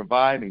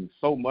providing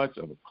so much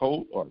of a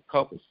coat or a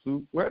cup of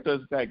soup. Where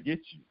does that get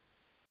you?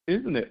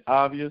 Isn't it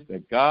obvious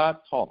that God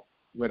talk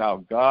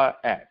without God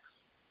acts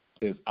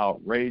is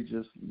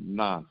outrageous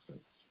nonsense?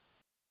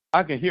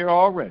 I can hear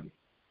already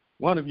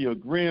one of you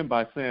agreeing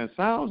by saying,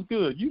 'Sounds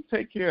good. You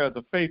take care of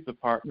the faith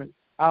department.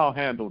 I'll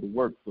handle the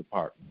works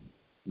department.'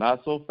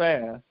 Not so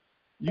fast.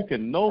 You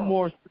can no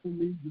more show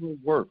me your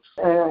works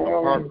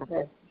apart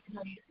from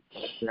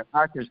than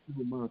I can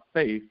show my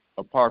faith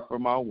apart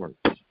from my works.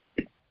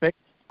 Faith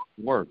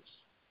works.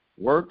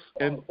 Works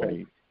and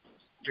faith,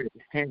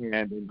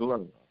 hand in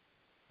glove.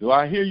 Do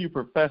I hear you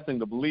professing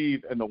to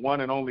believe in the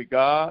one and only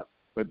God,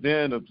 but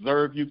then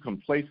observe you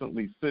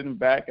complacently sitting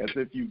back as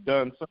if you've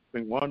done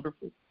something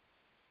wonderful?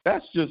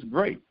 That's just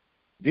great.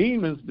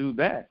 Demons do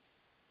that.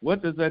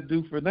 What does that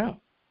do for them?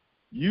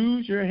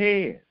 Use your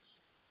heads.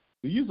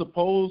 Do you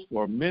suppose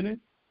for a minute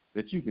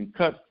that you can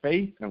cut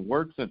faith and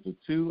works into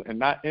two and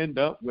not end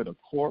up with a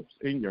corpse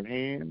in your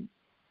hand?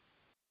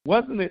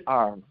 Wasn't it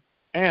our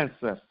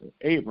ancestor,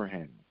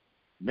 Abraham,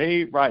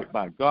 made right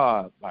by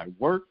God by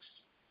works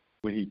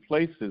when he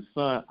placed his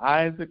son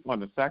Isaac on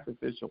the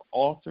sacrificial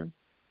altar?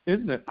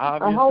 Isn't it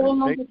obvious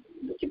that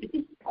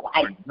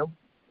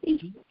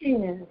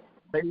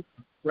faith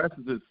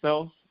expresses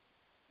itself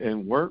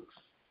in works,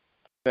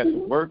 that the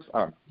works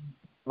are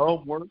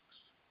love works?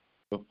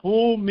 The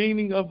full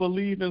meaning of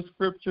believing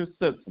Scripture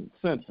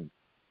sentence,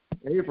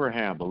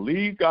 Abraham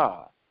believed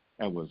God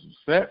and was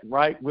set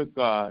right with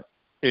God,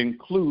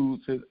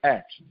 includes his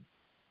action.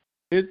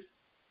 It's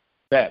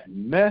that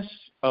mesh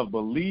of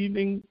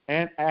believing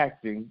and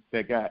acting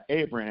that got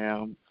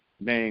Abraham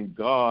named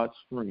God's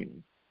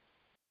friend.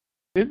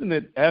 Isn't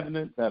it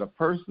evident that a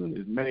person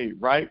is made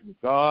right with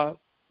God,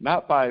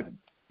 not by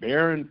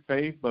barren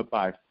faith, but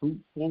by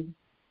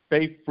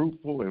faith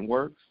fruitful in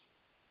works?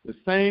 The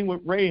same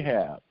with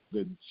Rahab,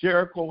 the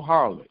Jericho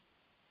harlot.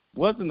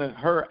 Wasn't it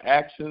her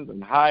actions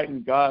in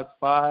hiding God's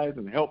spies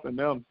and helping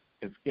them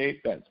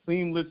escape that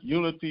seamless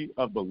unity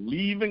of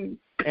believing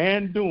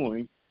and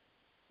doing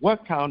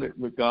what counted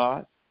with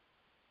God?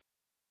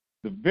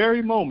 The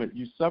very moment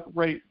you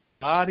separate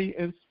body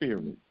and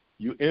spirit,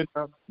 you end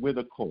up with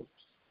a corpse.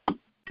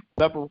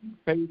 Separate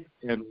faith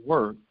and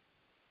work,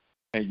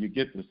 and you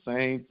get the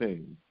same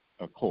thing,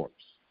 a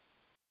corpse.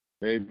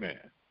 Amen.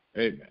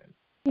 Amen.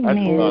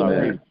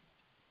 Amen.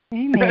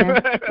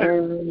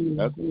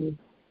 Amen.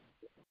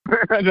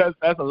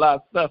 That's a lot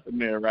of stuff in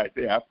there right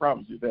there. I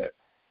promise you that.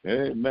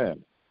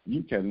 Amen.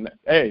 You can.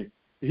 Hey,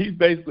 he's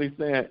basically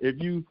saying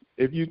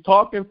if you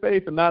talk in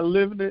faith and not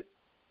living it,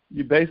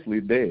 you're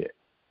basically dead.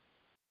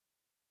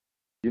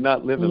 You're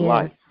not living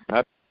life.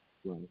 That's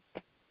what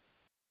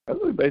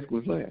he's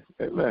basically saying.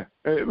 Amen.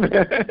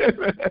 Amen.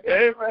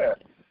 Amen.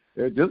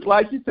 And just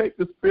like you take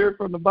the spirit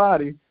from the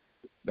body,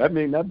 that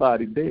means that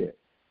body dead.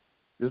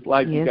 Just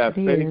like you got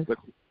faith, but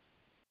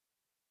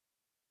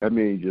that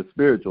means your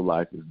spiritual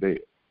life is dead.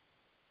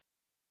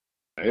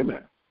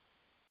 Amen.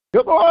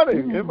 Good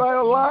morning. Everybody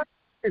online?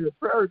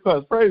 Prayer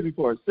request, praise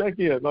reports. Check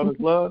in on this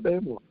love day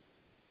morning.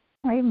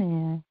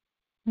 Amen.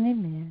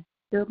 Amen.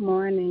 Good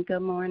morning.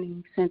 Good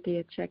morning.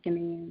 Cynthia checking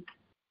in.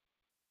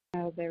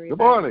 How's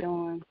everybody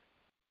doing?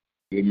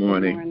 Good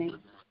morning.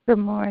 Good morning.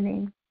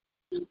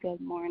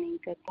 Good morning.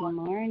 Good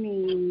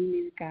morning,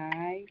 you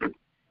guys.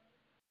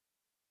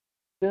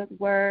 Good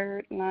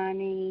word,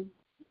 Lonnie.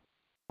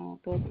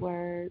 Good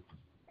word.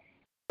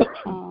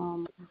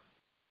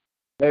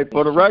 Hey,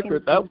 for the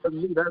record, that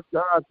wasn't me. That's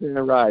God's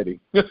handwriting.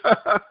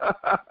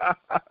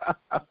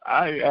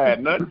 I ain't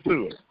had nothing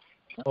to it.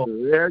 Oh,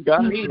 yeah,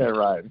 God's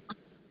handwriting.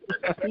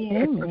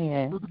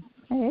 Amen.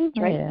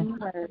 Amen.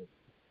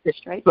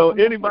 So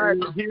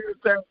anybody here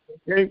that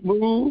can't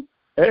move,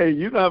 hey,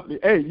 you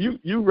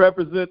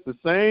represent the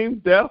same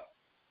death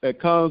that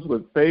comes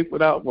with faith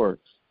without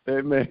works.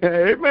 Amen.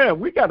 Amen.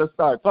 We got to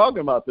start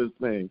talking about this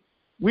thing.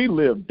 We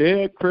live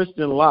dead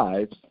Christian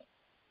lives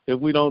if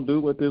we don't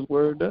do what this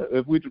word does.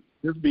 If we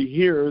just be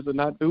hearers and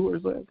not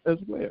doers as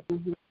well.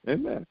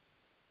 Amen.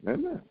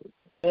 Amen.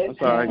 I'm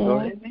sorry. Go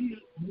ahead.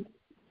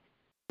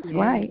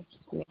 Right.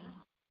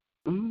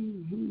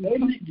 Mm-hmm.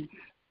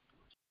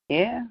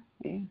 Yeah.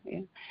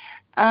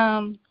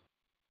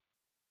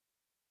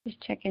 Just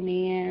checking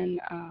in,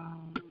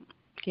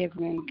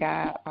 giving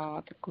God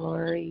all the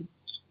glory,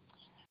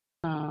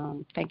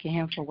 thanking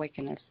Him for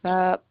waking us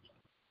up,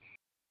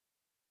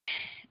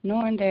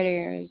 knowing that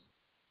there's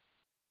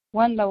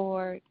one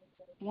Lord,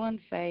 one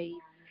faith,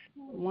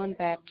 one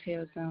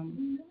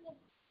baptism,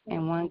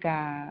 and one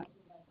God,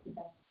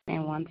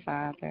 and one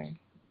Father,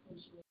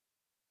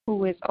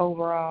 who is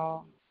over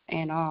all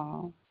and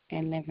all,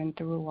 and living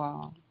through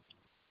all.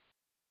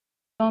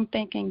 So I'm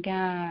thanking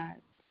God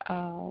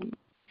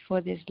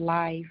for this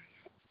life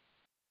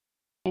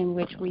in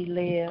which we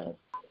live,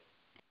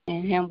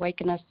 and Him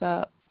waking us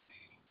up,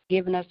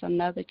 giving us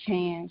another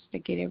chance to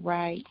get it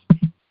right,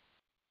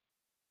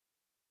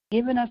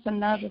 giving us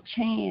another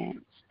chance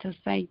to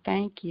say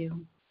thank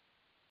you.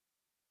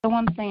 So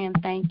I'm saying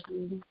thank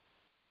you,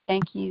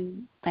 thank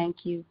you,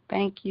 thank you,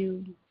 thank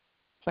you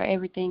for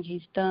everything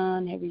He's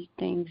done,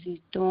 everything He's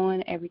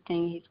doing,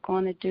 everything He's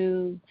going to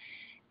do.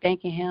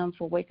 Thanking Him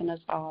for waking us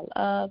all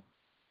up,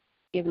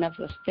 giving us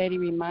a steady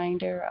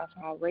reminder of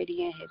how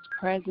radiant His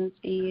presence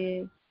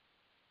is,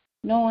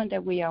 knowing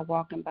that we are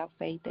walking by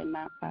faith and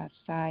not by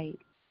sight.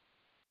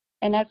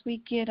 And as we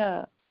get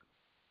up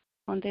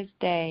on this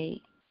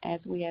day, as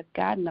we have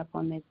gotten up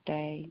on this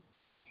day,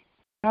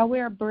 how we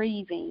are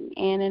breathing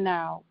in and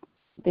out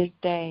this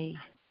day.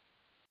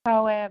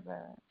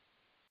 However,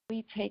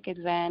 we take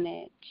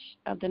advantage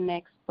of the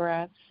next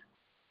breath,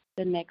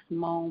 the next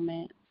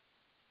moment,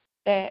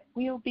 that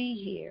we'll be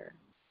here,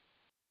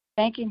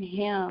 thanking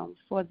Him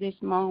for this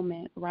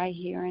moment right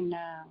here and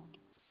now,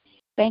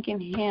 thanking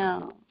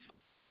Him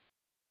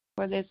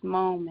for this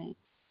moment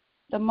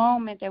The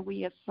moment that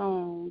we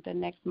assume, the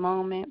next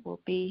moment will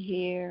be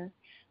here.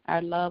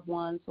 Our loved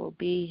ones will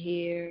be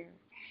here.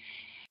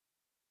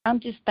 I'm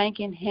just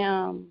thanking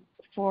him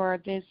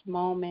for this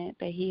moment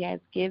that he has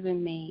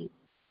given me,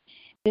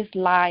 this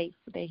life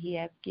that he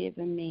has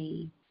given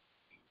me,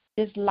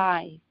 this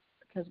life,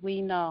 because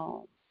we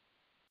know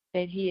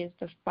that he is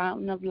the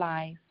fountain of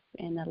life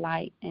and the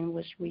light in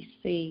which we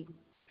see.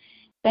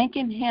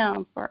 Thanking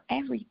him for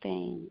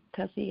everything,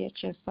 because he is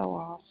just so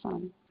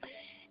awesome.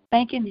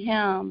 Thanking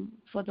him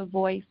for the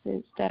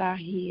voices that I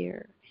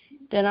hear,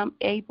 that I'm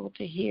able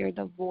to hear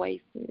the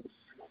voices.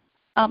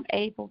 I'm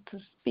able to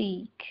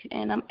speak,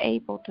 and I'm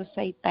able to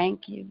say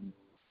thank you,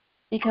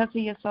 because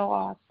he is so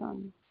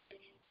awesome.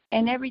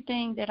 And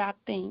everything that I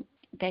think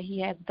that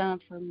he has done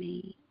for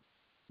me,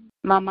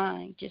 my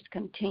mind just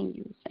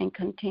continues and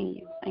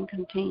continues and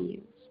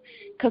continues,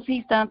 because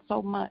he's done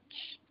so much,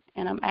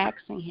 and I'm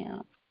asking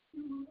him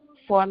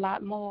for a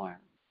lot more.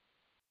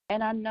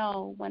 And I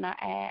know when I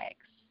ask,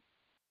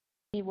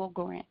 he will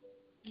grant.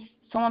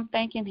 So I'm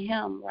thanking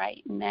him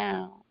right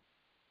now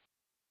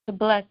to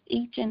bless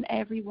each and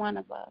every one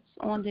of us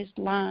on this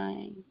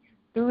line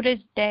through this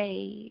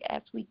day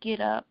as we get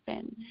up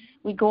and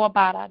we go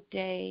about our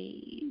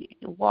day,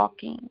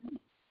 walking,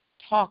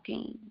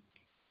 talking,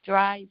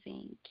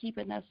 driving,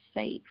 keeping us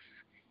safe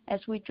as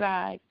we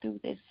drive through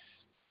this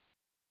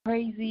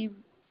crazy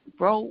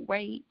road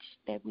rage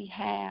that we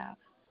have.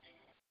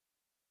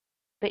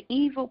 The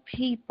evil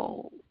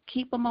people,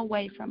 keep them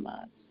away from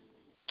us,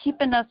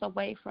 keeping us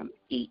away from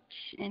each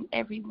and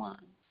every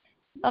one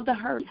of the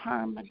hurt,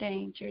 harm, or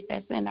danger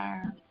that's in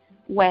our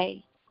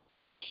way.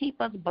 Keep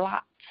us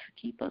blocked,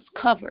 keep us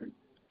covered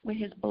with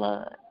his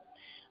blood.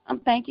 I'm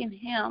thanking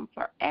him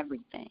for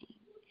everything.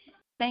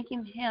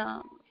 Thanking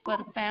him for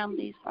the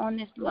families on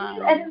this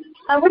line,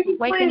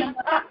 waking us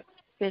up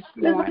this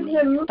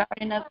morning,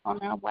 starting us on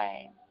our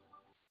way.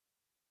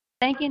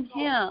 Thanking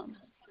him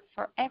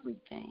for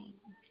everything.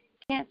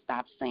 Can't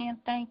stop saying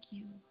thank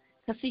you,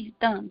 because he's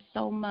done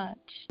so much.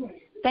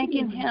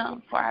 Thanking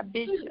him for our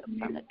bishop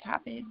from the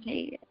top of his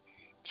head,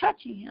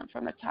 touching him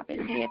from the top of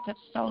his head to the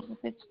soles of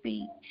his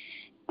feet.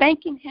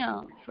 Thanking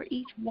him for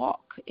each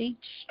walk, each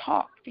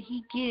talk that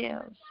he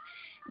gives,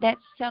 that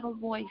subtle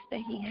voice that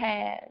he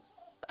has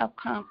of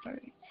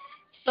comfort.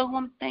 So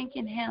I'm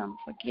thanking him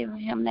for giving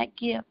him that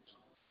gift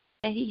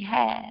that he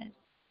has,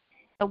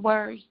 the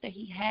words that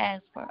he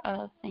has for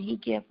us and he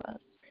gives us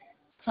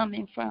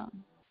coming from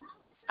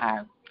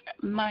our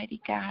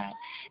mighty God.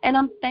 And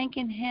I'm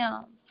thanking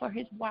him for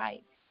his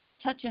wife,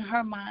 touching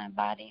her mind,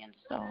 body, and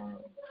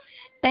soul.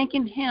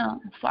 Thanking him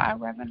for our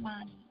Reverend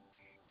Lonnie,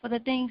 for the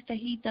things that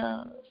he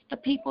does, the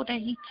people that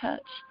he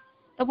touched,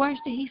 the words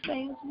that he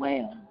says as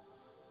well.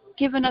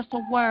 Giving us a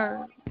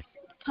word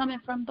coming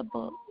from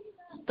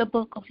the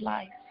book of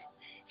life.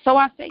 So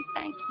I say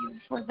thank you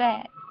for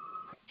that.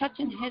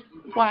 Touching his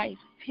wife,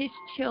 his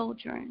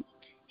children,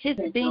 his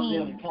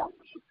being,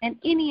 and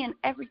any and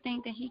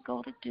everything that he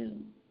go to do,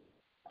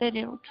 that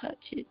it'll touch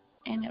it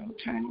and it'll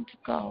turn into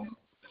gold.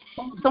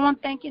 So I'm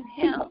thanking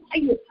him for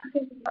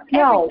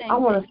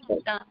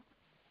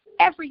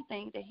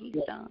everything that he's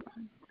done.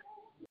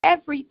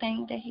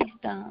 Everything that he's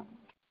done.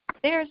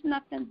 There's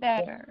nothing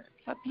better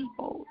for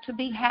people to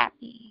be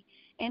happy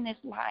in this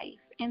life,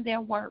 in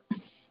their work,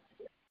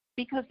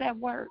 because that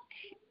work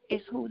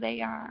is who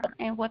they are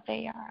and what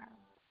they are.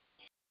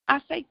 I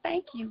say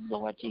thank you,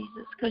 Lord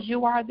Jesus, because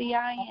you are the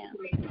I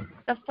am,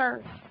 the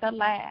first, the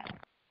last,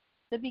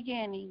 the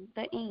beginning,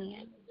 the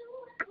end.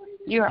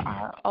 You're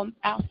our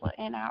Alpha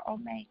and our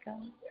Omega.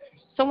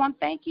 So I'm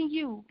thanking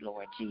you,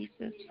 Lord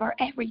Jesus, for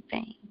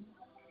everything,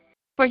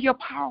 for your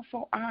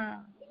powerful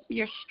arm,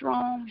 your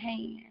strong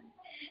hand.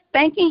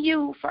 Thanking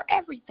you for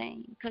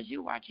everything, because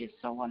you are just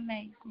so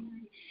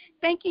amazing.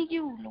 Thanking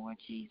you, Lord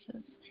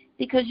Jesus,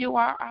 because you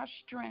are our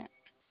strength.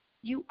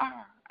 You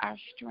are our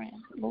strength,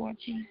 Lord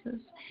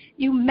Jesus.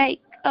 You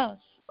make us,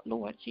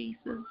 Lord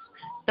Jesus,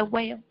 the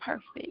way of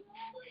perfect.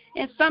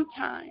 And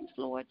sometimes,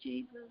 Lord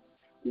Jesus,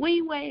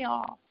 we way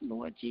off,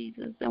 Lord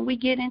Jesus, and we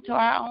get into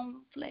our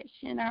own flesh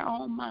and our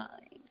own minds.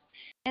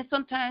 And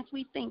sometimes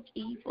we think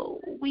evil.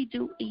 We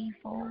do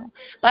evil.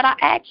 But I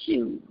ask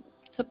you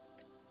to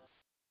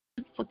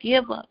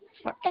forgive us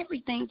for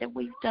everything that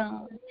we've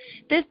done.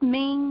 This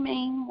mean,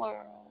 mean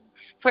world.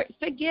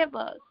 Forgive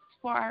us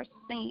for our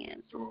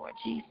sins, Lord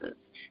Jesus.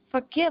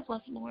 Forgive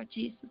us, Lord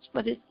Jesus,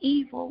 for this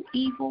evil,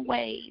 evil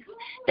ways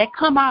that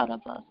come out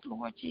of us,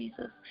 Lord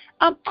Jesus.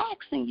 I'm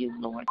asking you,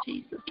 Lord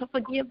Jesus, to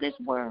forgive this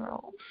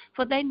world,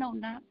 for they know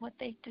not what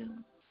they do.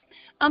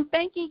 I'm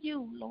thanking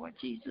you, Lord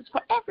Jesus,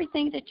 for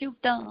everything that you've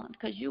done,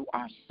 because you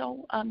are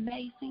so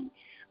amazing,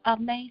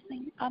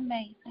 amazing,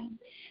 amazing.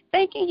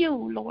 Thanking you,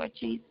 Lord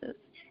Jesus.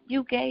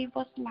 You gave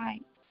us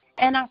life.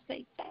 And I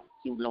say thank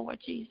you, Lord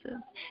Jesus,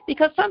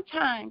 because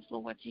sometimes,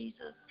 Lord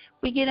Jesus,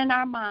 we get in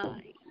our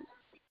minds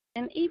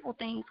and evil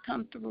things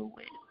come through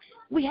it.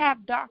 We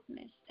have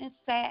darkness and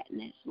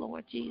sadness,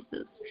 Lord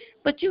Jesus.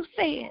 But you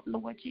said,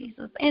 Lord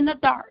Jesus, in the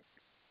dark,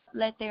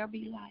 let there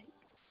be light.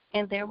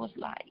 And there was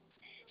light.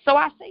 So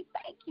I say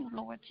thank you,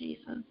 Lord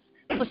Jesus,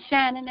 for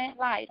shining that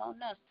light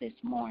on us this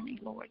morning,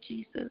 Lord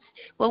Jesus,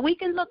 where we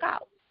can look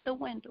out the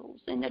windows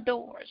and the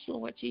doors,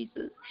 Lord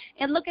Jesus,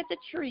 and look at the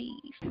trees,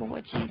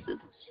 Lord Jesus,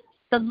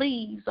 the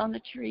leaves on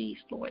the trees,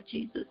 Lord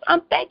Jesus.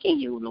 I'm thanking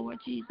you, Lord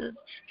Jesus,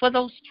 for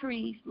those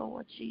trees,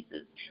 Lord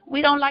Jesus.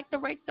 We don't like to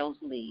rake those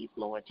leaves,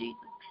 Lord Jesus,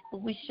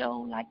 but we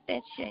sure like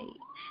that shade.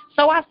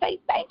 So I say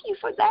thank you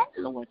for that,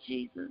 Lord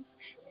Jesus.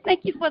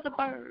 Thank you for the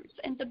birds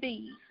and the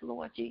bees,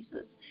 Lord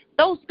Jesus.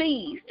 Those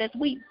bees that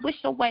we wish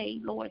away,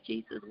 Lord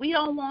Jesus. We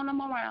don't want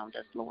them around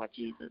us, Lord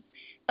Jesus.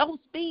 Those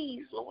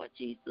bees, Lord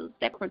Jesus,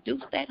 that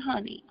produce that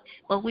honey,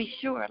 but we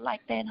sure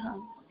like that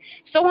honey.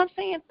 So I'm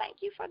saying thank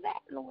you for that,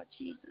 Lord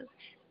Jesus.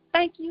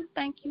 Thank you,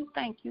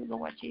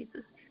 Lord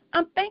Jesus.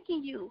 I'm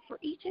thanking you for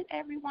each and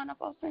every one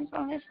of us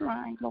on this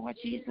line, Lord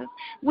Jesus.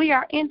 We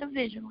are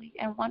individually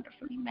and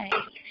wonderfully made.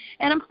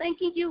 And I'm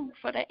thanking you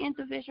for the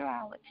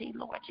individuality,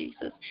 Lord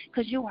Jesus,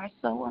 because you are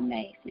so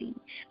amazing.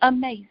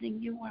 Amazing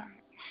you are.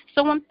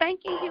 So I'm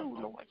thanking you,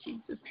 Lord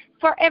Jesus,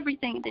 for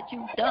everything that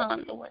you've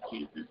done, Lord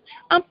Jesus.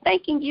 I'm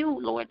thanking you,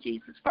 Lord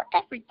Jesus, for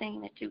everything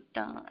that you've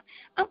done.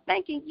 I'm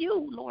thanking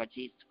you, Lord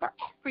Jesus, for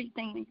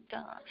everything that you've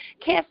done.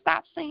 Can't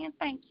stop saying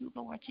thank you,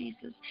 Lord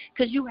Jesus,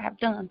 because you have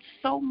done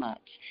so much.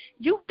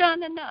 You've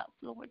done enough,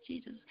 Lord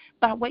Jesus,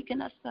 by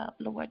waking us up,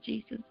 Lord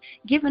Jesus,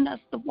 giving us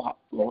the walk,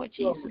 Lord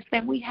Jesus,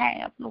 that we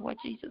have, Lord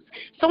Jesus.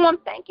 So I'm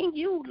thanking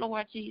you,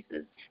 Lord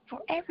Jesus, for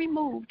every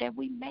move that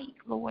we make,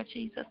 Lord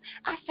Jesus.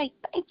 I say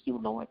thank you,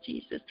 Lord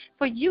Jesus.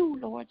 For you,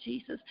 Lord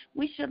Jesus,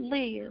 we should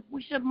live,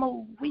 we should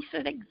move, we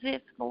should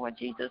exist, Lord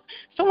Jesus.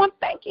 So I'm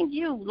thanking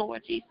you,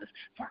 Lord Jesus,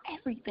 for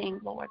everything,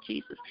 Lord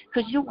Jesus,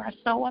 because you are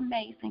so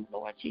amazing,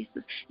 Lord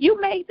Jesus.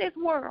 You made this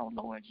world,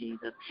 Lord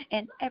Jesus,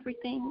 and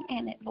everything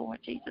in it, Lord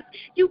Jesus.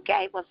 You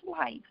gave us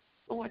life,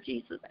 Lord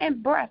Jesus,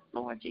 and breath,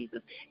 Lord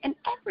Jesus, and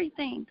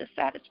everything that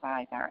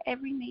satisfies our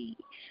every need.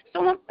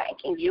 So I'm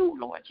thanking you,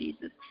 Lord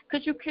Jesus,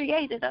 because you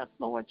created us,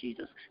 Lord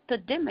Jesus, to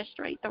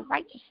demonstrate the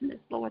righteousness,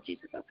 Lord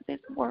Jesus, of this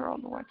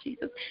world, Lord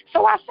Jesus.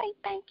 So I say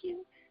thank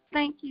you,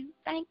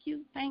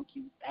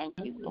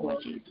 Lord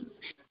Jesus.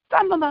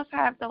 Some of us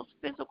have those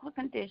physical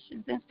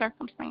conditions and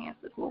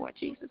circumstances, Lord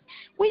Jesus.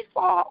 We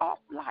fall off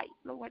light,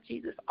 Lord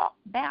Jesus, off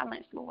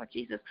balance, Lord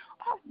Jesus,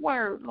 off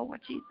word,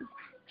 Lord Jesus.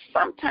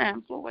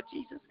 Sometimes, Lord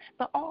Jesus,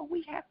 but all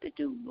we have to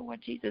do, Lord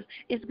Jesus,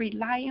 is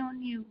rely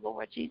on you,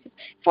 Lord Jesus,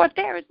 for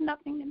there is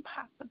nothing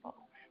impossible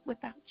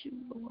without you,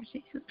 Lord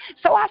Jesus.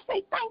 So I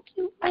say thank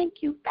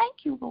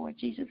you, Lord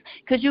Jesus,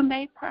 because you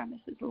made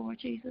promises, Lord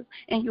Jesus,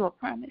 and you're a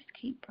promise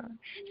keeper.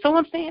 So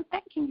I'm saying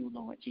thanking you,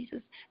 Lord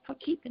Jesus, for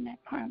keeping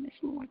that promise,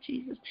 Lord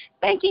Jesus.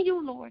 Thanking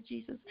you, Lord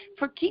Jesus,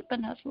 for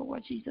keeping us,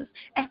 Lord Jesus,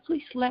 as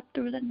we slept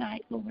through the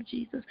night, Lord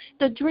Jesus,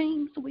 the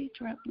dreams we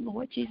dreamt,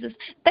 Lord Jesus.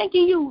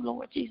 Thanking you,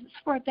 Lord Jesus,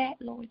 for that,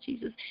 Lord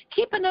Jesus,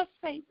 keeping us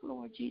safe,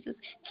 Lord Jesus,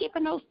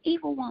 keeping those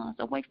evil ones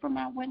away from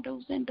our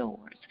windows and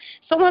doors.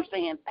 So I'm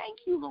saying thank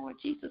you, Lord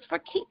Jesus, for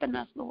keeping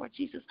us, Lord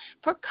Jesus,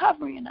 for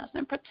covering us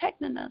and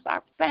protecting us,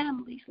 our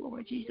families,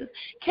 Lord Jesus.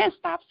 Can't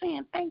stop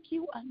saying thank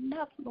you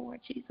enough, Lord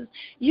Jesus.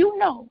 You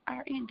know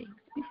our endings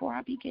before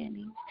our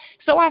beginnings.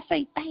 So I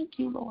say thank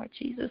you, Lord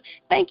Jesus.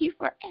 Thank you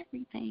for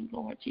everything,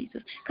 Lord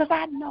Jesus, because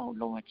I know,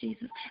 Lord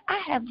Jesus,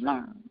 I have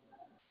learned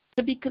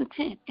to be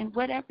content in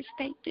whatever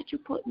state that you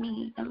put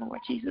me in,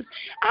 Lord Jesus.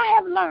 I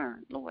have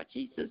learned, Lord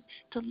Jesus,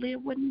 to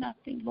live with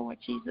nothing, Lord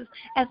Jesus,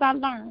 as I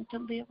learned to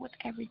live with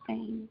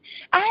everything.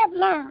 I have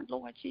learned,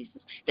 Lord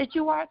Jesus, that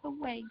you are the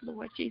way,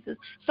 Lord Jesus.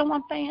 So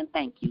I'm saying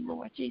thank you,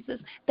 Lord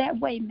Jesus, that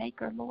way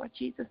maker, Lord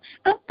Jesus.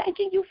 I'm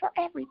thanking you for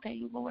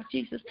everything, Lord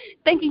Jesus.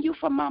 Thanking you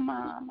for my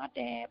mom, my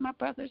dad, my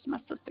brothers, my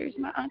sisters,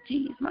 my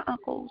aunties, my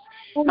uncles,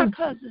 my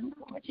cousins,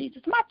 Lord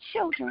Jesus, my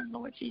children,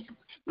 Lord Jesus,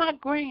 my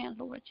grand,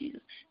 Lord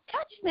Jesus.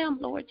 Touch them,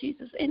 Lord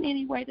Jesus, in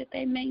any way that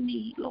they may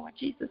need, Lord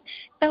Jesus.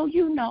 Though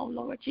you know,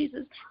 Lord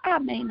Jesus, I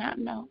may not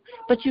know,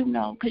 but you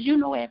know, because you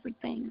know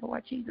everything,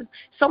 Lord Jesus.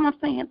 So I'm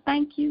saying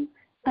thank you,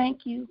 Lord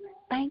Jesus.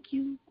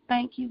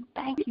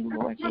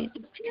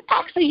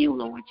 Asking you,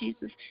 Lord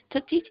Jesus,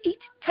 to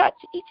touch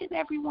each and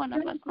every one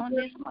of us on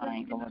this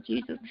line, Lord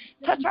Jesus.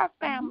 Touch our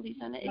families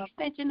and the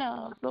extension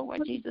of,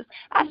 Lord Jesus.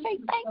 I say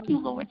thank you,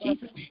 Lord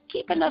Jesus,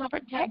 keeping us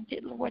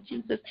protected, Lord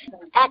Jesus.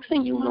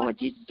 Asking you, Lord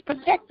Jesus, to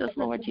protect us,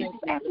 Lord Jesus,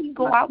 as we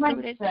go out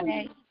through this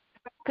day.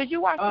 Because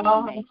you are so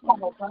amazing,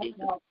 Lord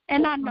Jesus.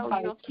 And I know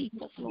you'll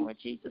keep us, Lord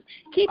Jesus.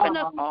 Keeping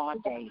us all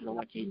day,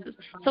 Lord Jesus,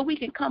 so we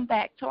can come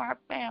back to our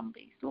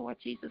families, Lord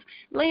Jesus.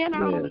 Laying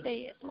our own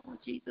beds, Lord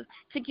Jesus,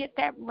 to get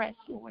that rest,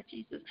 Lord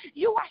Jesus.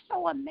 You are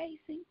so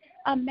amazing,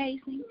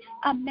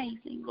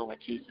 Lord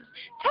Jesus.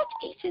 Touch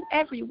each and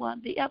every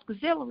one, the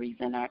auxiliaries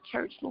in our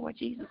church, Lord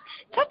Jesus.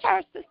 Touch our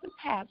assistant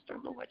pastor,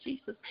 Lord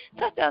Jesus.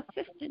 Touch the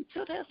assistant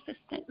to the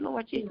assistant,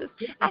 Lord Jesus.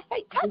 I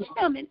say touch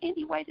them in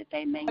any way that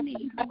they may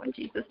need, Lord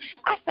Jesus.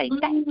 I say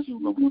thank you,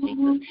 Lord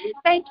Jesus.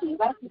 Thank you,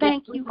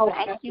 thank you,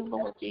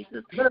 Lord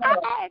Jesus. I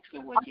ask,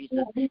 Lord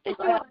Jesus, that you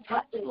will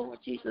touch, Lord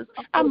Jesus,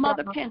 our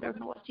Mother Pender,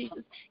 Lord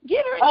Jesus.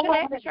 Get her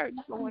into that church,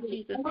 Lord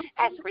Jesus,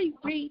 as we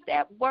read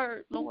that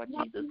word, Lord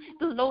Jesus,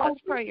 the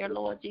Lord's Prayer,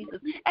 Lord Jesus.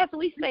 As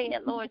we say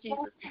it, Lord Jesus,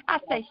 I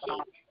say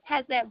she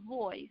has that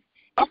voice.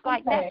 It's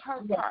like that's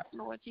her part,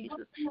 Lord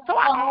Jesus. So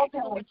I ask,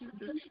 Lord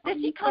Jesus, that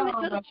she come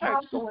into the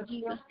church, Lord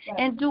Jesus,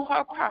 and do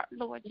her part,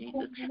 Lord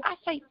Jesus. I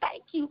say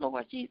thank you,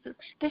 Lord Jesus,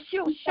 that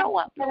she'll show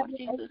up, Lord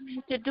Jesus,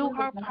 to do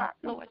her part,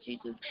 Lord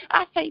Jesus.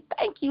 I say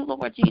thank you,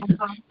 Lord Jesus,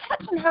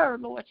 touching her,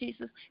 Lord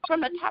Jesus, from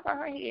the top of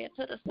her head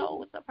to the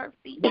soles of her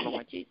feet,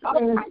 Lord Jesus.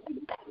 I say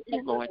thank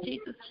you, Lord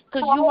Jesus,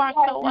 because you are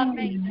so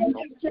amazing,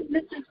 Lord Jesus.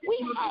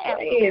 We have,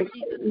 Lord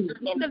Jesus,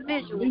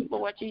 individuals,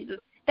 Lord Jesus,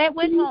 that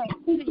went home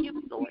to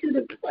you, Lord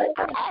Jesus.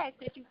 I ask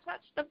that you touch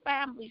the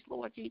families,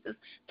 Lord Jesus.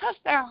 Touch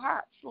their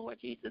hearts, Lord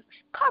Jesus.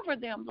 Cover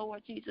them,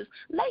 Lord Jesus.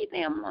 Lay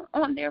them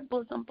on their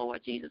bosom,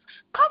 Lord Jesus.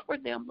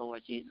 Comfort them,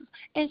 Lord Jesus.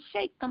 And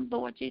shake them,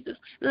 Lord Jesus,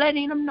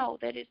 letting them know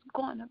that it's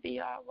going to be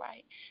all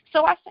right.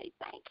 So I say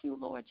thank you,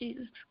 Lord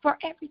Jesus, for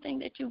everything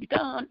that you've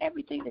done,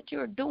 everything that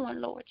you're doing,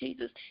 Lord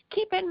Jesus.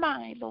 Keep in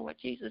mind, Lord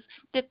Jesus,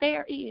 that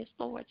there is,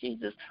 Lord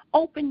Jesus,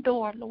 open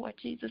door, Lord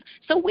Jesus.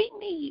 So we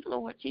need,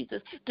 Lord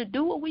Jesus, to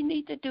do what we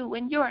need to do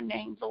in your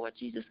name, Lord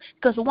Jesus,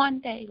 because one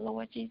day,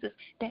 Lord Jesus,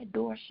 that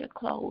door should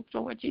close,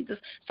 Lord Jesus.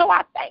 So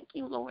I thank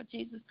you, Lord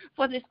Jesus,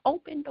 for this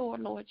open door,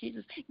 Lord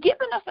Jesus,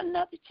 giving us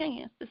another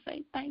chance to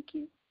say thank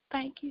you,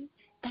 thank you,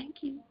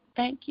 thank you.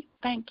 Thank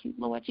you,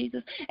 Lord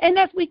Jesus. And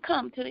as we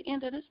come to the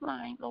end of this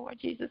line, Lord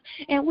Jesus,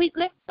 and we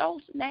lift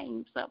those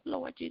names up,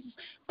 Lord Jesus,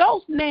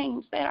 those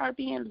names that are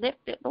being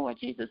lifted, Lord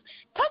Jesus,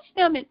 touch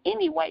them in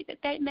any way that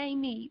they may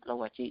need,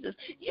 Lord Jesus.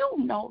 You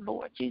know,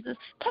 Lord Jesus,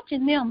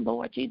 touching them,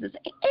 Lord Jesus,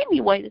 in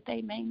any way that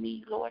they may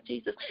need, Lord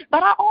Jesus.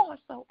 But I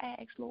also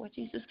ask, Lord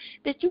Jesus,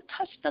 that you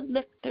touch the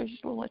lifters,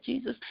 Lord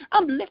Jesus.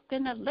 I'm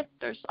lifting the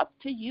lifters up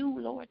to you,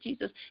 Lord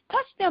Jesus.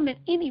 Touch them in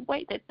any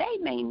way that they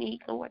may need,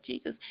 Lord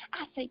Jesus.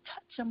 I say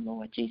touch them,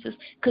 Lord Jesus,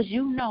 because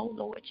you know,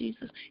 Lord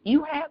Jesus,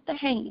 you have the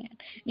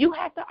hand, you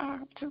have the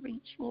arm to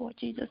reach, Lord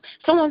Jesus.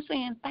 So I'm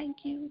saying thank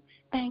you,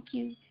 thank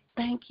you,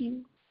 thank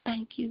you,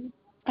 thank you,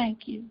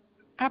 thank you.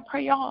 I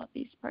pray all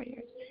these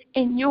prayers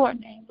in your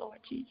name, Lord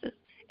Jesus.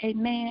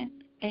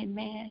 Amen,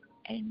 amen,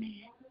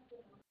 amen.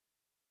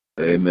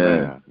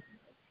 Amen.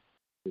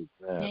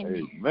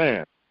 Amen.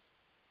 Amen.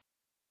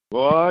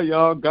 Boy,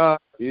 y'all, God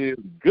is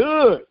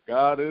good.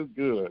 God is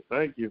good.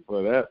 Thank you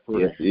for that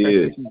prayer. Yes, He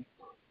is.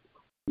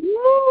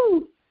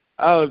 Woo!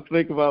 I was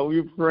thinking about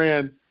we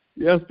praying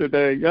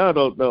yesterday. Y'all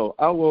don't know.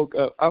 I woke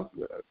up. I'm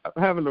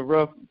having a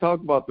rough talk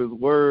about this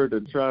word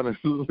and trying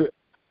to.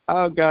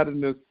 I got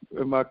in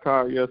my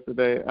car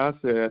yesterday. I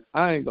said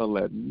I ain't gonna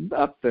let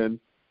nothing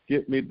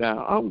get me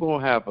down. I'm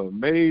gonna have an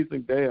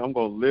amazing day. I'm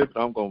gonna live.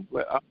 I don't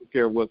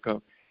care what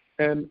comes.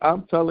 And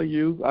I'm telling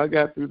you, I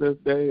got through this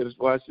day and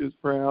while she was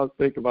praying, I was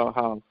thinking about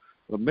how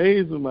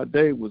amazing my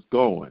day was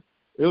going.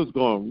 It was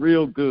going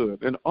real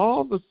good, and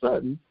all of a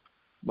sudden,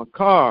 my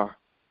car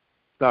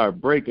started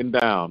breaking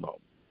down on me,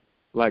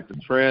 like the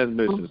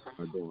transmission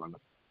started going.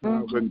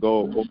 I wouldn't go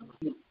over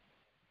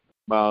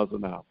miles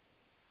an hour.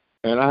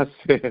 And I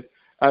said,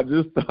 I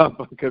just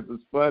thought, because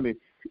it's funny,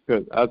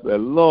 because I said,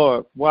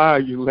 Lord, why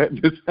are you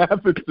letting this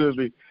happen to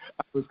me?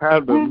 I was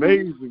having an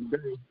amazing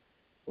day.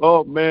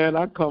 Oh, man,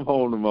 I come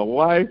home to my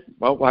wife.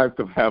 My wife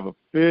could have a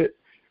fit.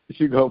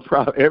 She going to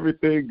probably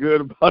everything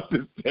good about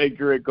this day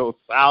could go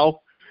south.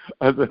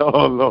 I said,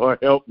 oh, Lord,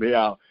 help me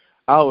out.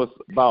 I was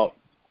about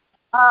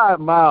 5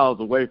 miles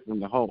away from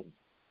the home.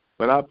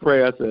 But I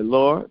pray, I said,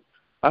 Lord,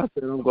 I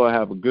said, I'm going to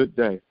have a good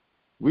day.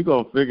 We're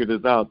going to figure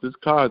this out. This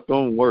car is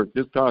going to work.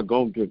 This car is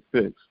going to get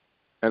fixed.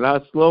 And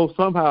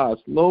somehow I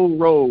slow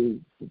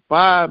rolled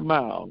 5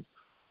 miles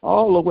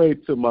all the way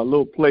to my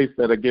little place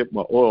that I get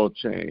my oil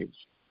changed.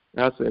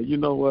 And I said, you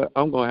know what?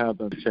 I'm going to have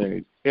them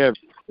change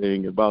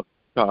everything about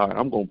the car.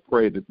 I'm going to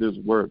pray that this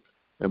works.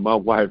 And my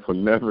wife will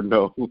never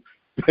know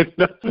that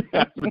nothing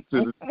happened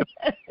to this.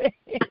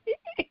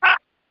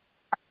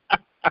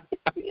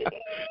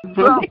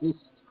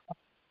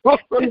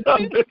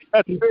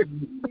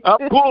 I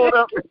pulled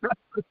up.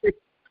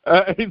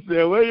 He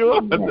said, where you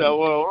at? I said,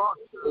 well,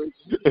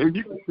 and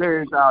you can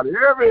change out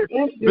every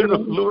bit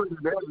of fluid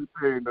and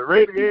everything, the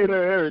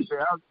radiator, everything.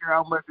 I don't care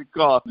how much it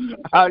costs.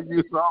 I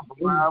use off of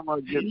mine. I'm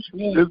going to get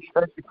this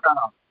second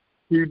car.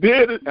 He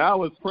did it. I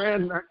was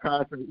praying in that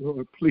car. I said,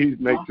 Lord, please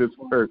make this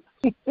work.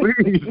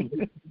 Please.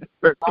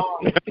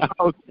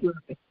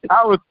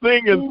 I was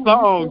singing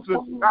songs to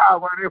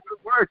God when it was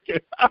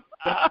working.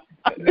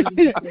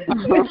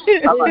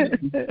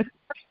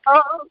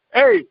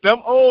 Hey,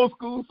 them old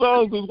school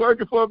songs was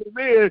working for me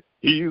then.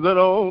 He's an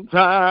on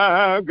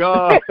time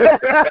God.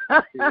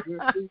 I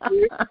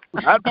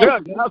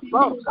tell you, that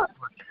song.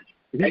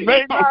 He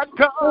may not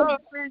come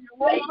when you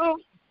want him,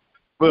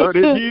 but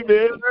if he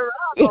been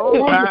around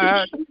on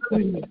time.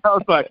 I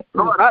was like,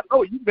 Lord, I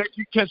know you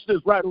catch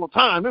this right on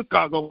time. This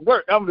car gonna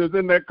work. I'm just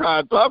in that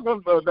car talking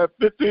about that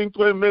 15,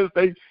 20 minutes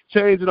they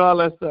changing all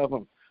that stuff.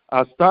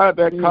 I started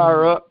that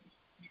car up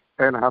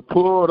and I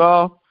pulled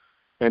off.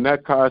 and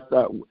that car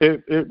started,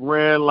 it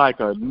ran like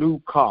a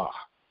new car.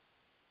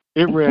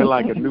 It ran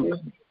like a new car.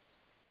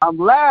 I'm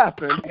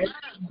laughing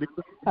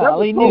because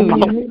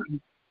Hallelujah.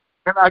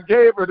 and I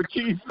gave her the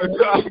keys to the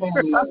car.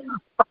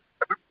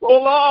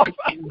 Pull off.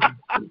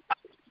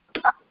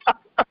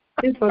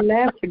 It's for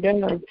laughter,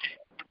 done.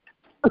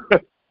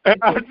 And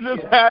I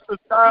just had to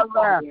start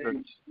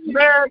laughing.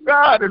 Man,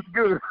 God is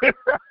good.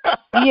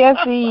 Yes,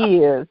 He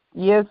is.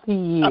 Yes,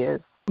 He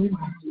is.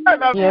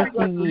 Yes,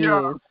 He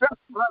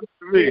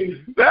is.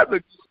 That's a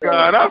good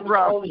God. I'm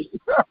proud.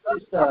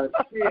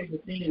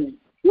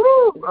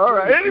 Woo! All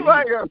right.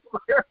 Anybody else?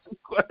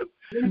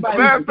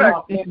 Matter of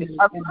fact,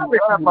 I probably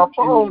had my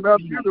phone up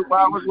too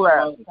while I was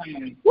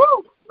laughing.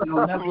 Woo!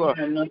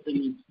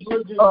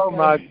 Oh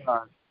my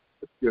God.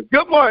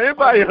 Good morning.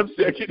 Anybody else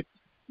checking?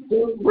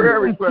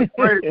 Prayer request.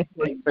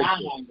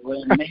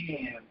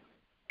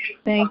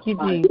 Thank you,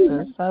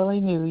 Jesus.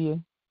 Hallelujah.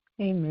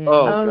 Amen.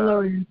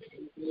 Oh,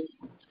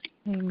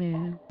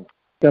 amen.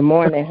 Good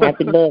morning.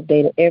 Happy Love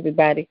Day to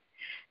everybody.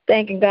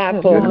 Thanking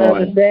God for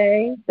another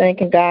day.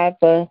 Thanking God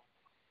for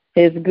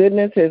His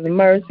goodness, His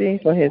mercy,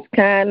 for His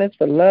kindness,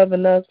 for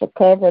loving us, for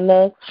covering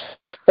us,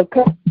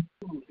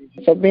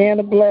 for being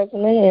a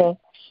blessing to Him.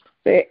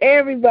 To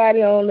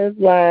everybody on this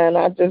line,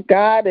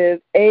 God is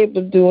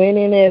able to do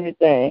any and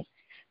everything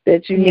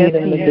that you need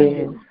Him to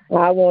do.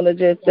 I want to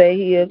just say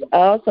He is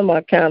awesome.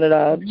 I count it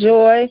all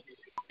joy.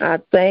 I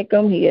thank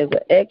Him. He is an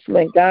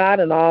excellent God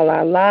in all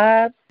our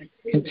lives.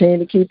 Continue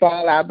to keep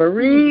all our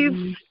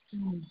bereaved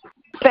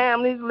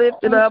families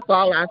lifted up,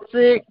 all our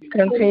sick.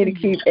 Continue to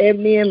keep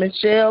Ebony and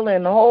Michelle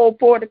and the whole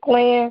Porter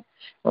clan,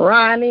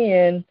 Ronnie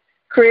and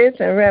Chris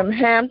and Reverend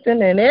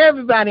Hampton and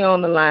everybody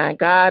on the line.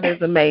 God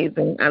is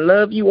amazing. I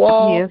love you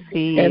all. Yes,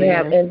 He is.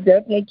 And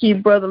definitely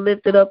keep Brother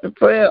lifted up in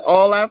prayer,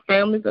 all our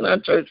families and our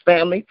church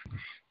families,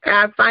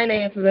 our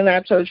finances and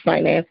our church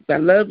finances. I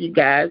love you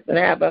guys and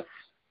have a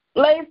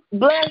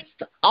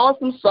blessed,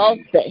 awesome, soft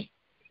day.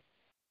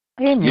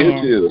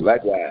 Amen. You too.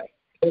 Likewise.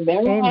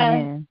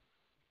 Amen.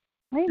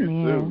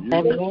 Amen.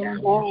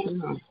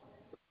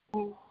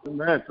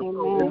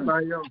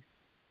 Anybody else?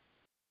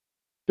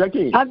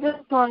 Jackie. I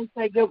just want to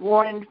say good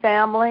morning,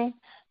 family,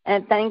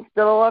 and thank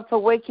the Lord for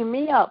waking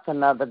me up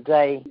another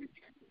day.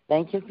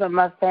 Thank you for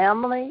my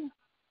family.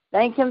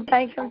 Thank Him.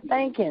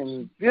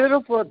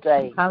 Beautiful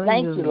day.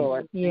 Hallelujah. Thank you,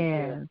 Lord.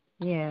 Yes.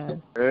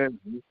 Amen.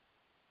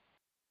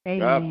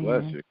 God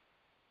bless you.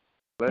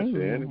 Bless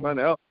you. Anyone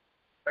else?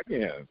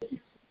 Again.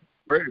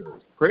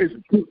 Praise.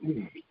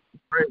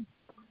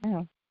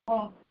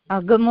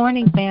 Good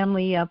morning,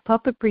 family.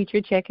 Puppet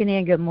Preacher checking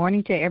in. Good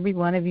morning to every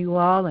one of you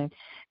all, and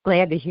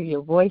glad to hear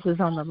your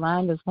voices on the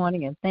line this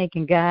morning and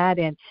thanking God.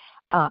 And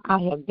I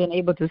have been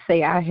able to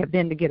say I have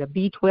been to get a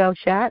B12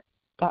 shot,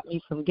 got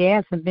me some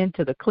gas, and been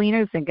to the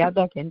cleaners and got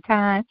back in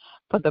time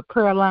for the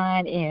prayer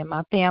line. And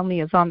my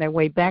family is on their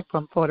way back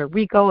from Puerto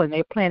Rico, and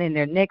they're planning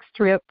their next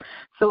trip.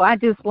 So I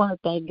just want to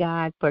thank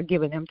God for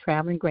giving them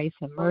traveling grace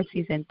and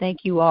mercies, and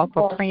thank you all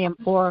for praying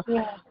for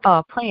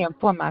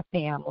my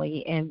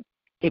family. And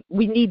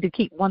we need to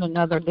keep one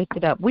another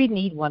lifted up. We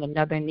need one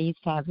another in these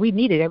times. We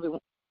needed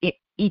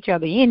each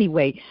other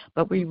anyway,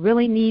 but we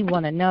really need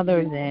one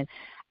another. And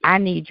I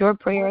need your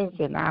prayers,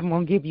 and I'm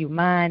going to give you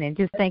mine. And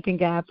just thanking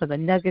God for the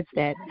nuggets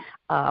that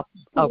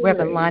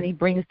Reverend Lonnie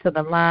brings to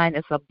the line.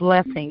 It's a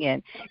blessing,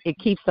 and it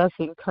keeps us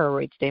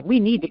encouraged. And we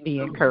need to be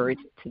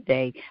encouraged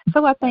today.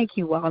 So I thank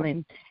you all,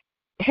 and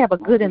have a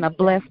good and a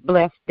blessed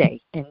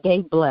day, and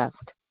day blessed.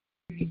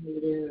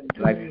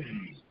 Man.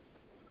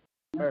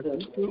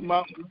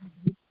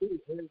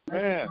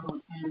 Amen.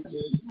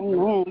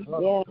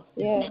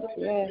 Yes.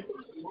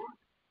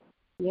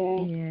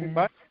 Yeah.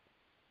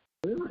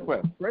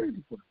 Praise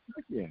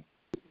you.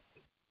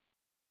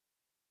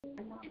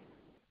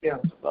 Yeah.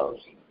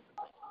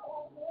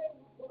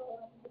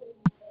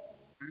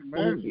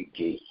 Thank you,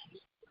 Jesus.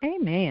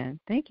 Amen.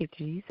 Thank you,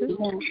 Jesus.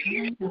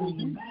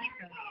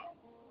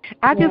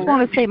 I just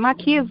want to say my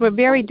kids were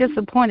very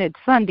disappointed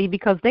Sunday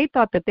because they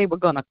thought that they were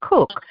going to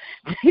cook.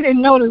 They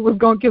didn't know they were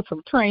going to get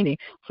some training.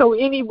 So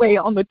anyway,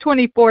 on the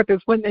 24th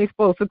is when they're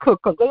supposed to cook,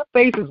 because their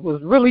faces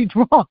was really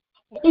drawn.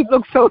 They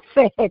looked so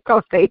sad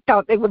because they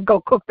thought they would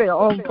go cook their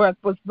own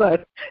breakfast,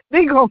 but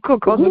they're going to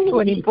cook on the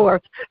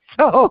 24th.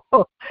 So,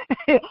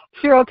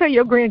 Cheryl, tell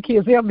your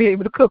grandkids they'll be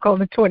able to cook on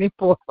the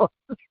 24th.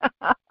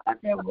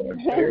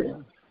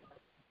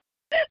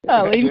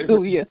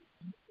 Hallelujah.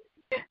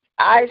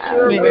 I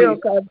sure will,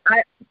 because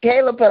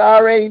Caleb had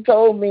already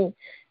told me,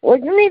 well,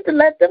 you need to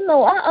let them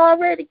know I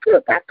already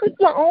cook. I cook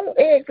my own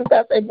eggs. And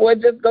I said, boy,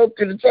 just go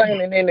through the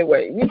training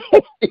anyway.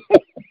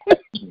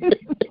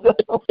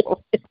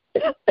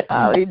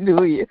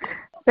 Hallelujah.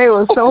 They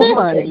were so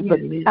funny, but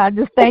I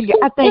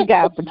thank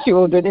God for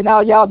children, and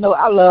all y'all know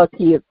I love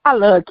kids. Y'all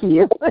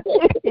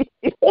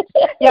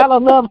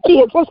don't love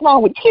kids. What's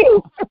wrong with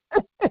you?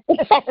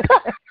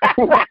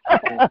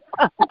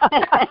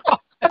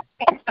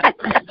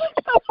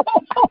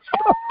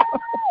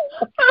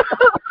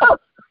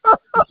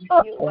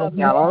 What's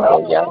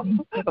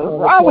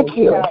wrong with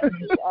you?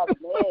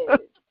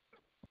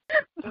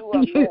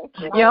 You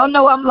don't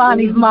know I'm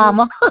Lonnie's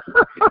mama.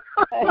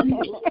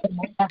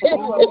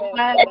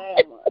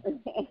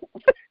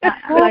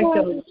 I like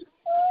those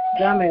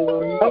dummy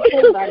ones.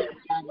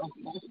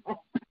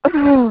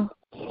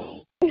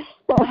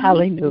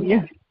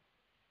 Hallelujah.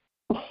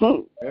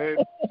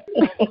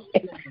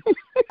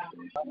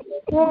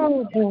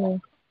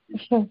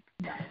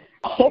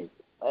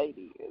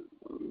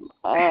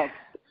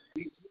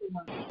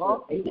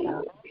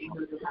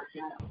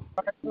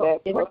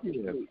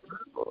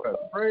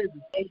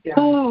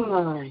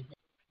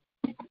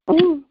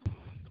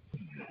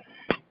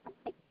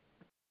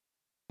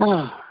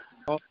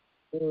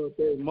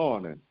 Thursday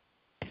morning.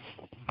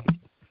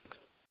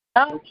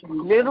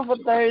 Beautiful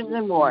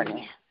Thursday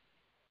morning.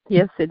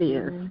 Yes, it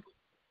is.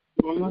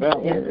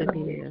 Yes, it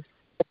is.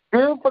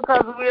 Beautiful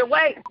because we're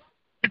awake.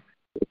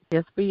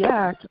 Yes, we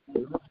are.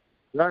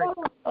 Right.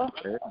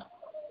 Okay.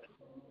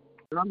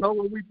 I know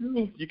what we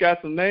do. You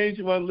got some names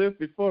you want to lift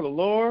before the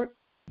Lord?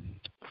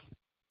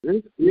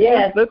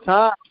 Yes. The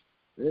time.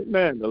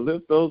 Amen. To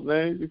lift those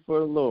names before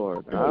the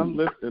Lord. I'm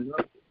lifting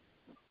up.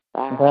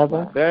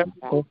 Brother,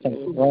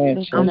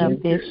 lifting up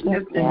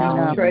Bishop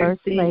and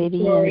First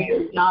Lady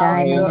and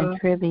Diamond and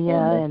Trivia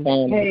and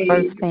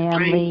First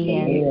Family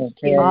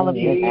and all of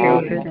his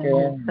children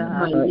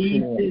and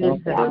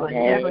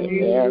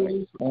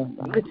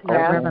his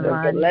Reverend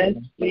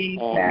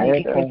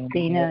Lonnie,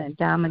 Christina and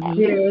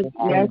Dominique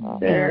and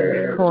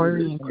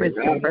Corey and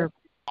Christopher.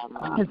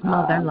 His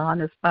mother-in-law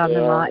and his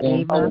father-in-law,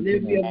 Ava,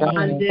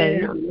 and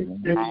Faith,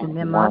 lifting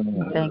them up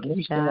and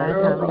thanking God,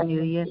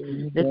 hallelujah,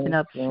 lifting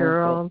up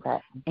Cheryl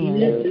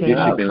and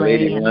Jacob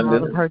Gray and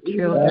all of her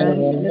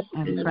children,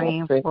 and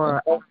praying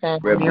for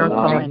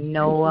Miracle and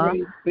Noah,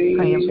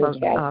 praying for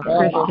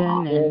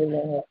Christian,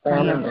 and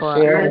praying for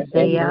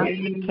Isaiah,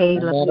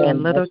 Caleb,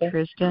 and little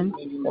Tristan,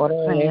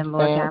 praying,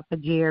 Lord God, for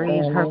Jerry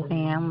and her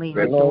family,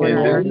 her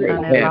daughter, her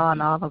son-in-law,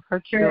 and all of her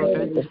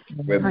children,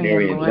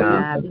 praying, Lord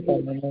God,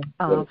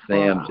 for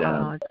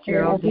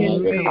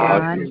Geraldine,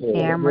 Karan,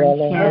 Cameron,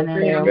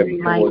 Shannon,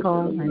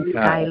 Michael, and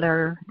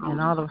Skylar,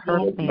 and all of her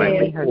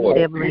family, her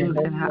siblings,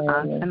 and her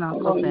aunts and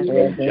uncles, and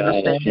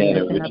especially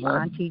lifting up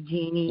Auntie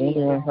Jeannie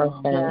and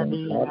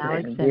Debbie and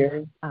Alex and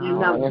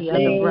the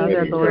other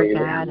brother, Lord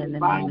God, in the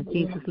name of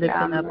Jesus,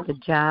 lifting up the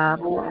job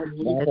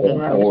that they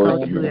have to go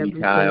to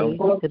every day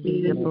to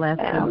be a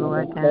blessing,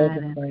 Lord God,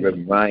 and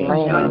praying,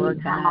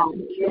 Lord God,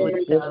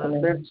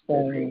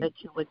 that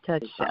you would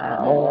touch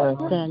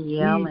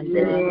Danielle and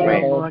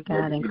Lord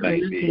God, and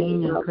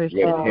Christine and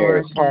Christian,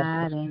 Lord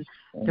God, and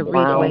the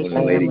Ridgeway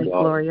family,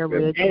 Gloria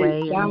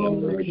Ridgeway, in the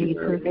name of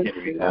Jesus,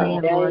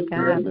 praying, Lord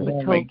God, for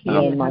Toki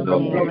and her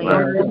family,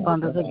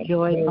 bundles of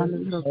joy,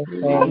 bundles of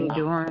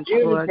endurance,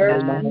 Lord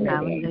God,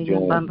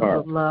 hallelujah, bundles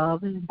of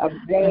love, and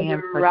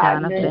praying for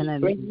Jonathan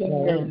and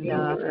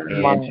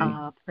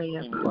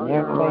praying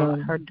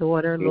for her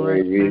daughter, Lord,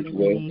 in the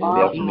name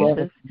of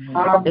Jesus,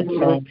 that you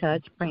would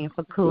touch, praying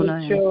for Kuna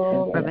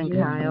and Reverend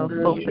Kyle,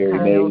 both the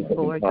Kyles,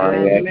 Lord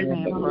God,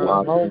 praying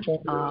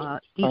for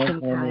Deacon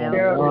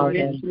Kyle, Lord,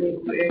 and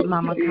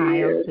Mama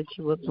Kyle, that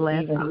you would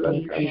bless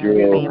and keep them,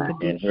 praying for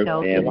Deep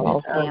Shelton and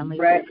his family,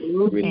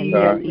 and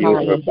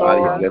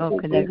of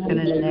Connection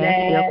and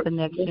Nashville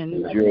Connection,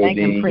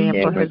 and praying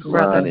for his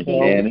brother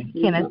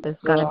Kenneth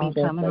that's going to be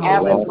coming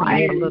home, and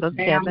praying for little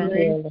Kevin,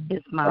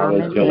 his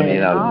mom, and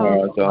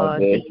all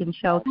Deacon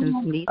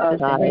Shelton's nieces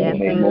and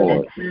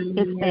nephews, and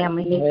his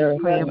family. He's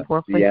praying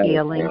for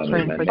healing,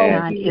 praying for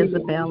John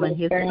Isabel and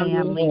his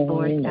family,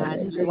 Lord God,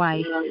 his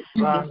wife,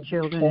 his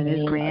children, and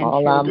his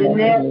grandchildren,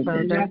 his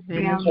brother, and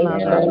his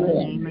mother, in the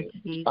name of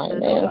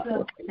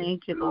Jesus. Thank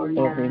you, Lord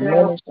God.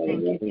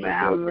 Thank you,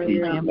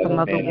 praying for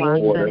Mother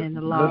Watson and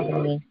the loss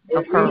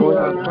of her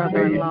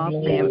brother-in-law,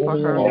 praying for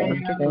her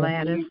sister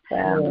Gladys,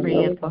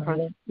 praying for her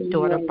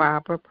daughter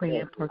Barbara,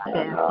 praying for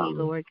Kathy,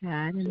 Lord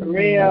God, in the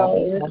name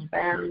of Jesus.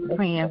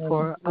 Praying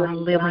for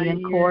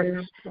Lillian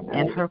Courts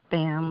and her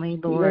family,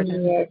 Lord,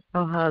 and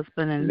her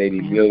husband, and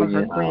praying for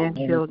her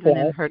grandchildren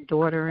and her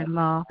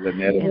daughter-in-law,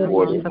 and the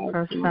loss of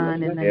her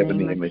son, in the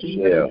name of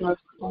Jesus.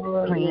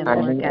 Praying,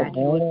 Lord God,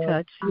 you would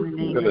touch in the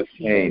name of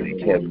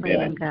Jesus.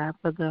 Praying, God,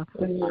 for the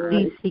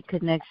DC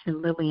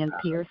Connection, Lillian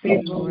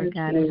Pearson, Lord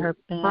God, and her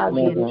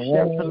family,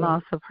 and the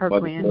loss of her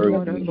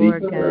granddaughter,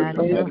 Lord God,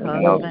 and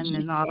her husband,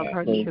 and all of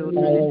her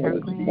children, and her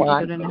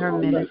grandchildren, and her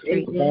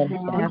ministry,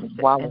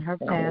 and her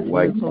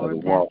pastor,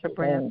 Lord, Pastor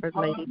Bradford,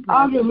 Lady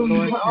Bradford,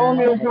 Lord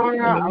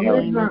God, in the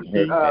name of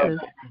Jesus.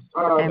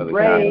 And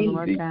praying,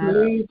 Lord God,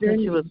 that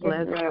you would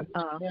bless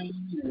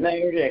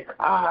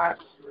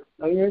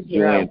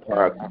Julian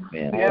Park,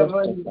 man.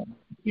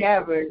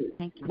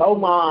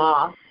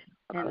 Oma.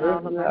 And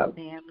all of our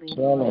family.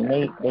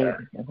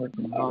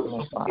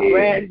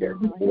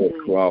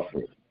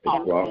 Crawford.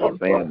 for our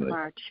family. For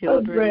our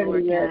children,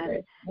 Lord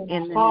God,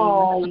 in the name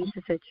of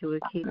Jesus, that you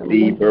would keep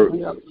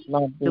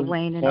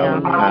Dwayne and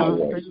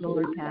Donald,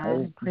 Lord God,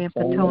 and praying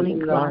for Tony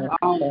Clark,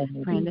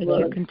 praying that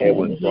you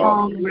continue to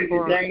heal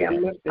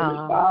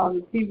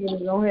people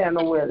don't have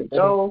nowhere to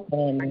go.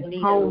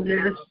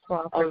 Homeless,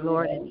 proper,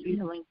 Lord, and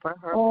healing for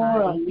her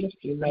body.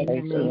 In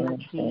the name of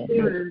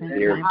Jesus, and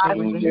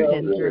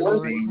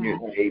Lord God,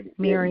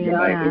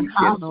 Miriam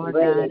Johnson, Lord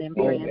God, and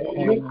praying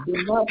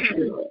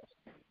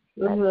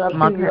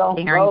Mother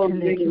Arrington,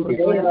 that you would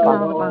bless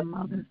all of our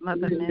mothers,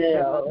 Mother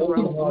Mitchell, Mother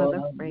Rose,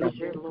 Mother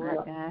Frazier, Lord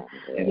God,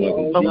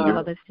 both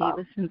Mother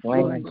Stevenson,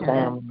 Lord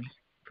God,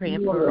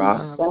 praying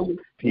for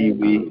Pee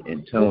Wee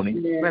and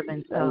Tony,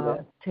 Reverend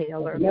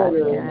Taylor, Lord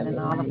God, and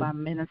all of our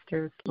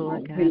ministers,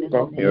 Lord God, in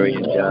the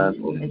Miriam name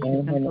Johnson, that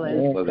you can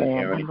bless,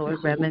 and Lord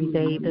Reverend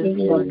Davis,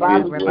 Lord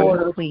God,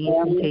 Reverend Queen,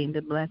 continue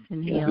to bless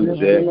and heal him in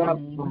the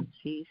name of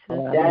Jesus,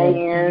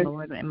 and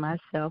Lord, and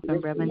myself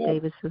and Reverend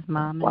Davis's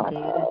mom and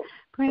dad,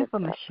 praying for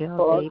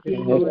Michelle Davis,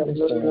 Lord,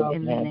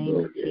 in the name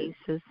of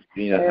Jesus. Thank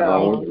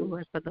you,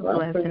 Lord, for the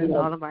blessing and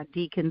all of our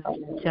deacons,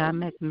 John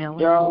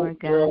McMillan, Lord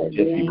God, in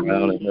the name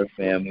of Jesus.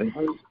 Family.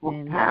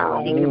 And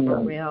Deacon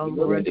Burrell,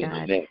 Lord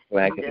God,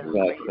 Black and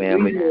Clark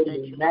family,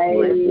 Kelly,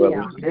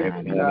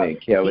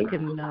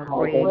 Deacon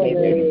Brady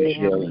and his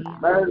family,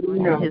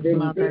 and his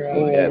mother,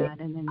 Lord God,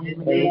 in the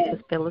name of Jesus,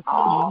 Phyllis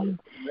King,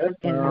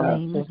 in the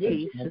name of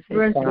Jesus,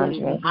 her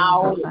body,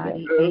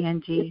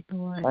 Angie,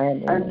 Lord, in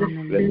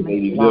the name of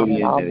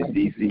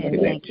Jesus. And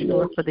thank you,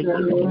 Lord, for the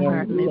youth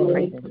department.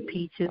 Pray for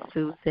Peaches,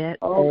 Suzette,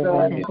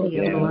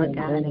 Cynthia, Lord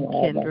God, and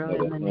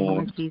Kendra, in the name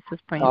of Jesus.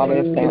 Praying for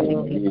the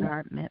music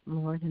department,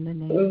 Lord, in the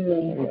name of Jesus.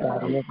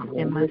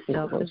 And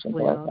myself as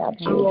well.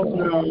 Thank you, in the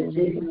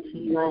name of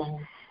Jesus.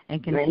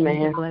 And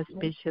continue to bless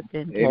Bishop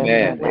and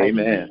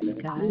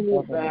God,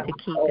 to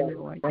keep him,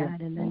 Lord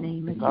God, in the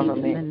name of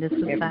Jesus. And this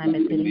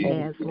assignment that he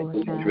has,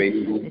 Lord God,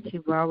 that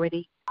you've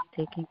already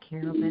taken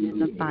care of it in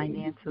the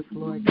finances,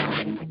 Lord God,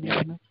 in the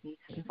name of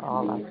Jesus.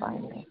 All our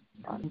finances.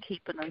 And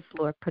keeping us,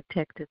 Lord,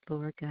 protected,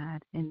 Lord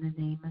God, in the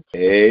name of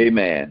Jesus.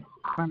 Amen.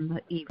 From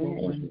the evil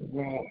one.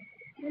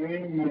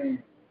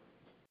 Amen.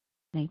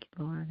 Thank you,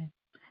 Lord.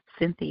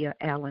 Cynthia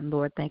Allen,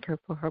 Lord, thank her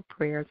for her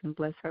prayers and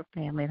bless her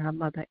family and her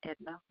mother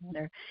Edna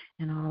Hunter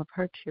and all of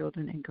her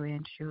children and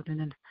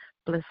grandchildren, and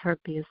bless her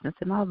business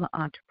and all the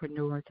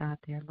entrepreneurs out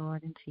there,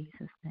 Lord, in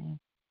Jesus' name.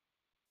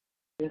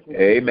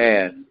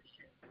 Amen.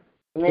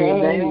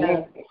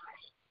 Amen.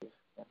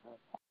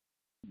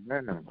 Amen.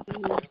 Amen.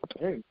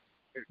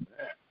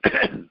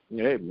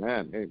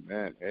 Amen.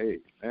 Amen.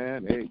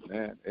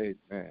 Amen.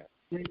 Amen.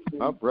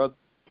 My brothers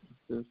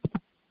and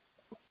sisters,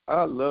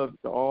 I love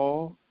you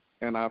all.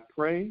 And I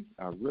pray,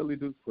 I really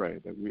do pray,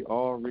 that we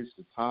all reach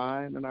the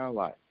time in our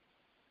life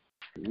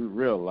that we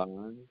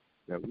realize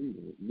that we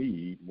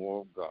need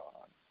more of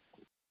God.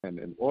 And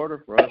in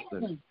order for us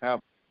to have,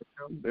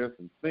 there's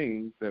some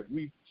things that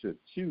we should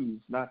choose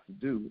not to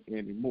do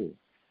anymore.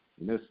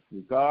 In this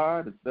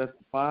regard, that's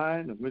the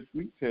fine in which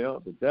we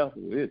tell the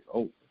devil it's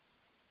over.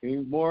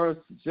 Any more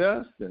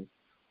suggestions?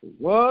 It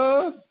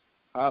was,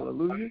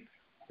 hallelujah,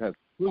 has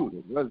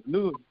concluded. What's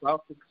new is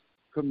about to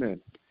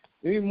commence.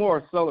 Any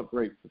more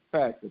celebrate the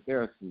fact that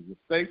there are some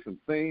mistakes and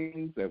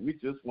things that we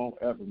just won't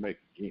ever make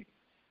again.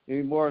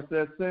 Any more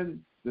says,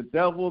 send the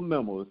devil a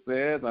memo. It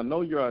says, I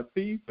know you're a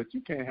thief, but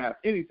you can't have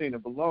anything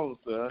that belongs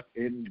to us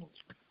anymore.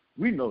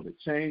 We know that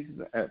change is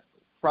the essence.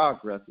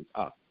 Progress is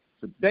up.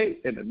 Today,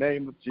 in the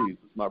name of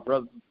Jesus, my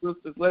brothers and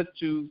sisters, let's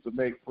choose to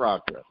make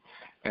progress.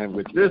 And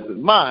with this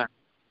in mind,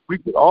 we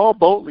could all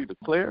boldly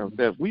declare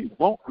that we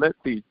won't let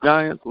these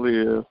giants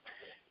live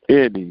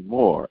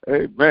anymore.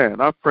 Amen.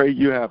 I pray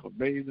you have an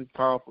amazing,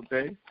 powerful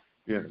day.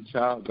 Being a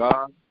child of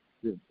God,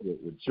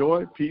 with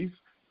joy, peace,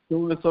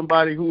 showing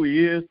somebody who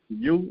he is to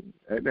you,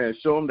 and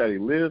show him that he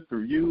lives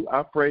through you.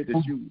 I pray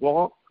that you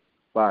walk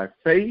by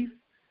faith,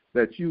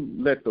 that you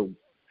let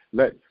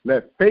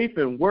faith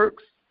and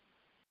works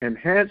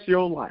enhance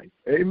your life.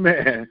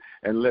 Amen.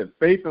 And let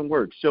faith and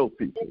works show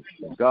people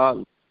that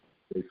God,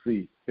 they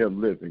see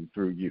him living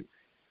through you.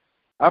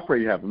 I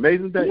pray you have an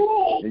amazing day,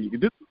 and you can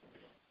do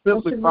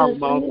simply follow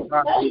my own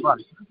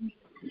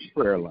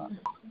prayer line.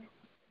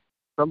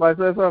 Somebody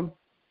say something?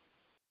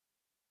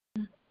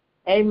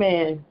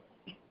 Amen.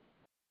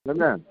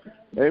 Amen.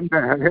 Amen.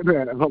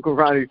 Amen. Uncle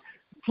Ronnie,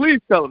 please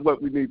tell us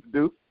what we need to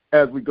do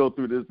as we go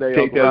through this day.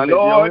 Take the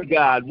Lord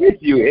God with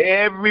you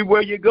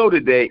everywhere you go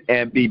today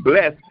and be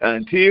blessed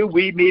until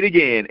we meet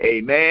again.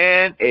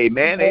 Amen.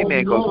 Amen.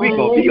 Amen. Because we're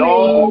going to be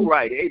all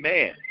right.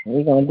 Amen.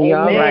 We're going to be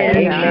all right.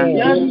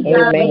 Amen.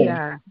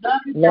 Amen.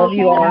 Love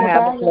you all.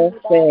 Have a blessed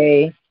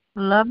day.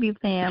 Love you,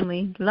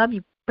 family. Love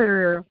you,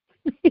 Pearl.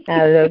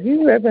 I love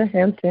you, Reverend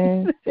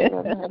Hampton.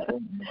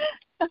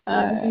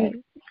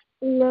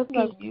 Love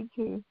you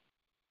too.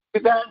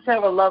 You guys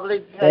have a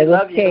lovely day.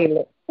 Love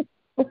you.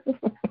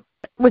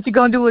 What you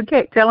gonna do with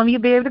cake? Tell him you'll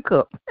be able to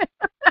cook.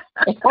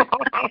 As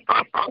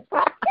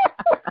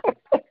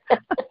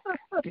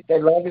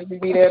long as we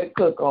be there to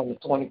cook on the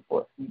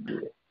 24th.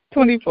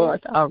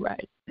 24th. All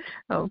right.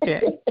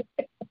 Okay.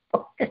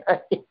 Okay.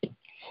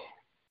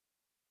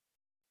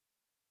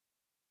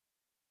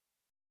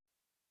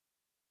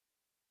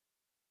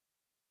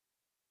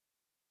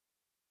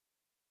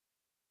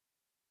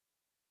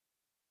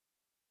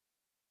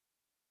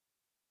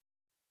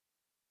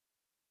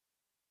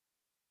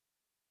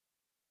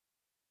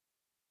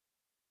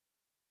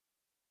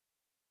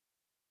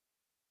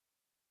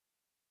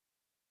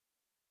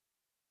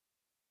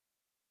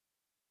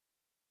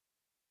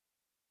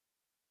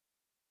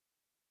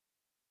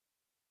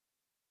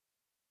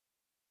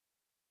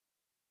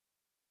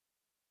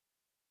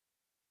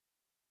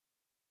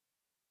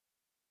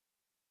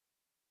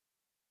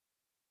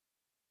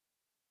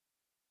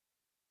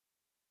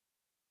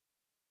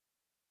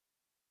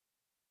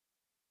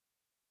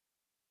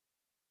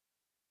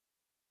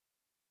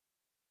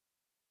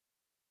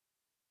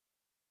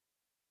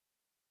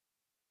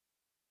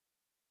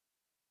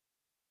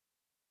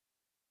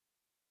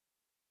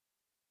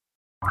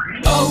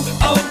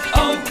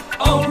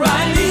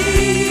 O'Reilly!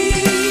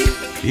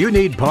 You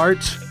need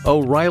parts?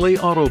 O'Reilly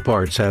Auto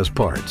Parts has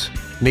parts.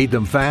 Need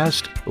them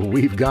fast?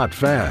 We've got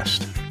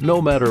fast. No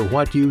matter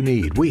what you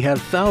need, we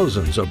have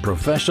thousands of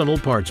professional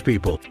parts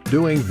people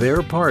doing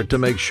their part to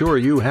make sure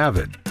you have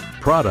it.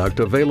 Product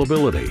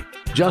availability.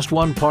 Just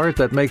one part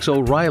that makes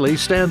O'Reilly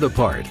stand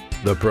apart.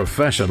 The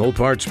professional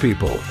parts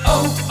people.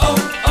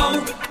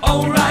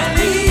 O'Reilly!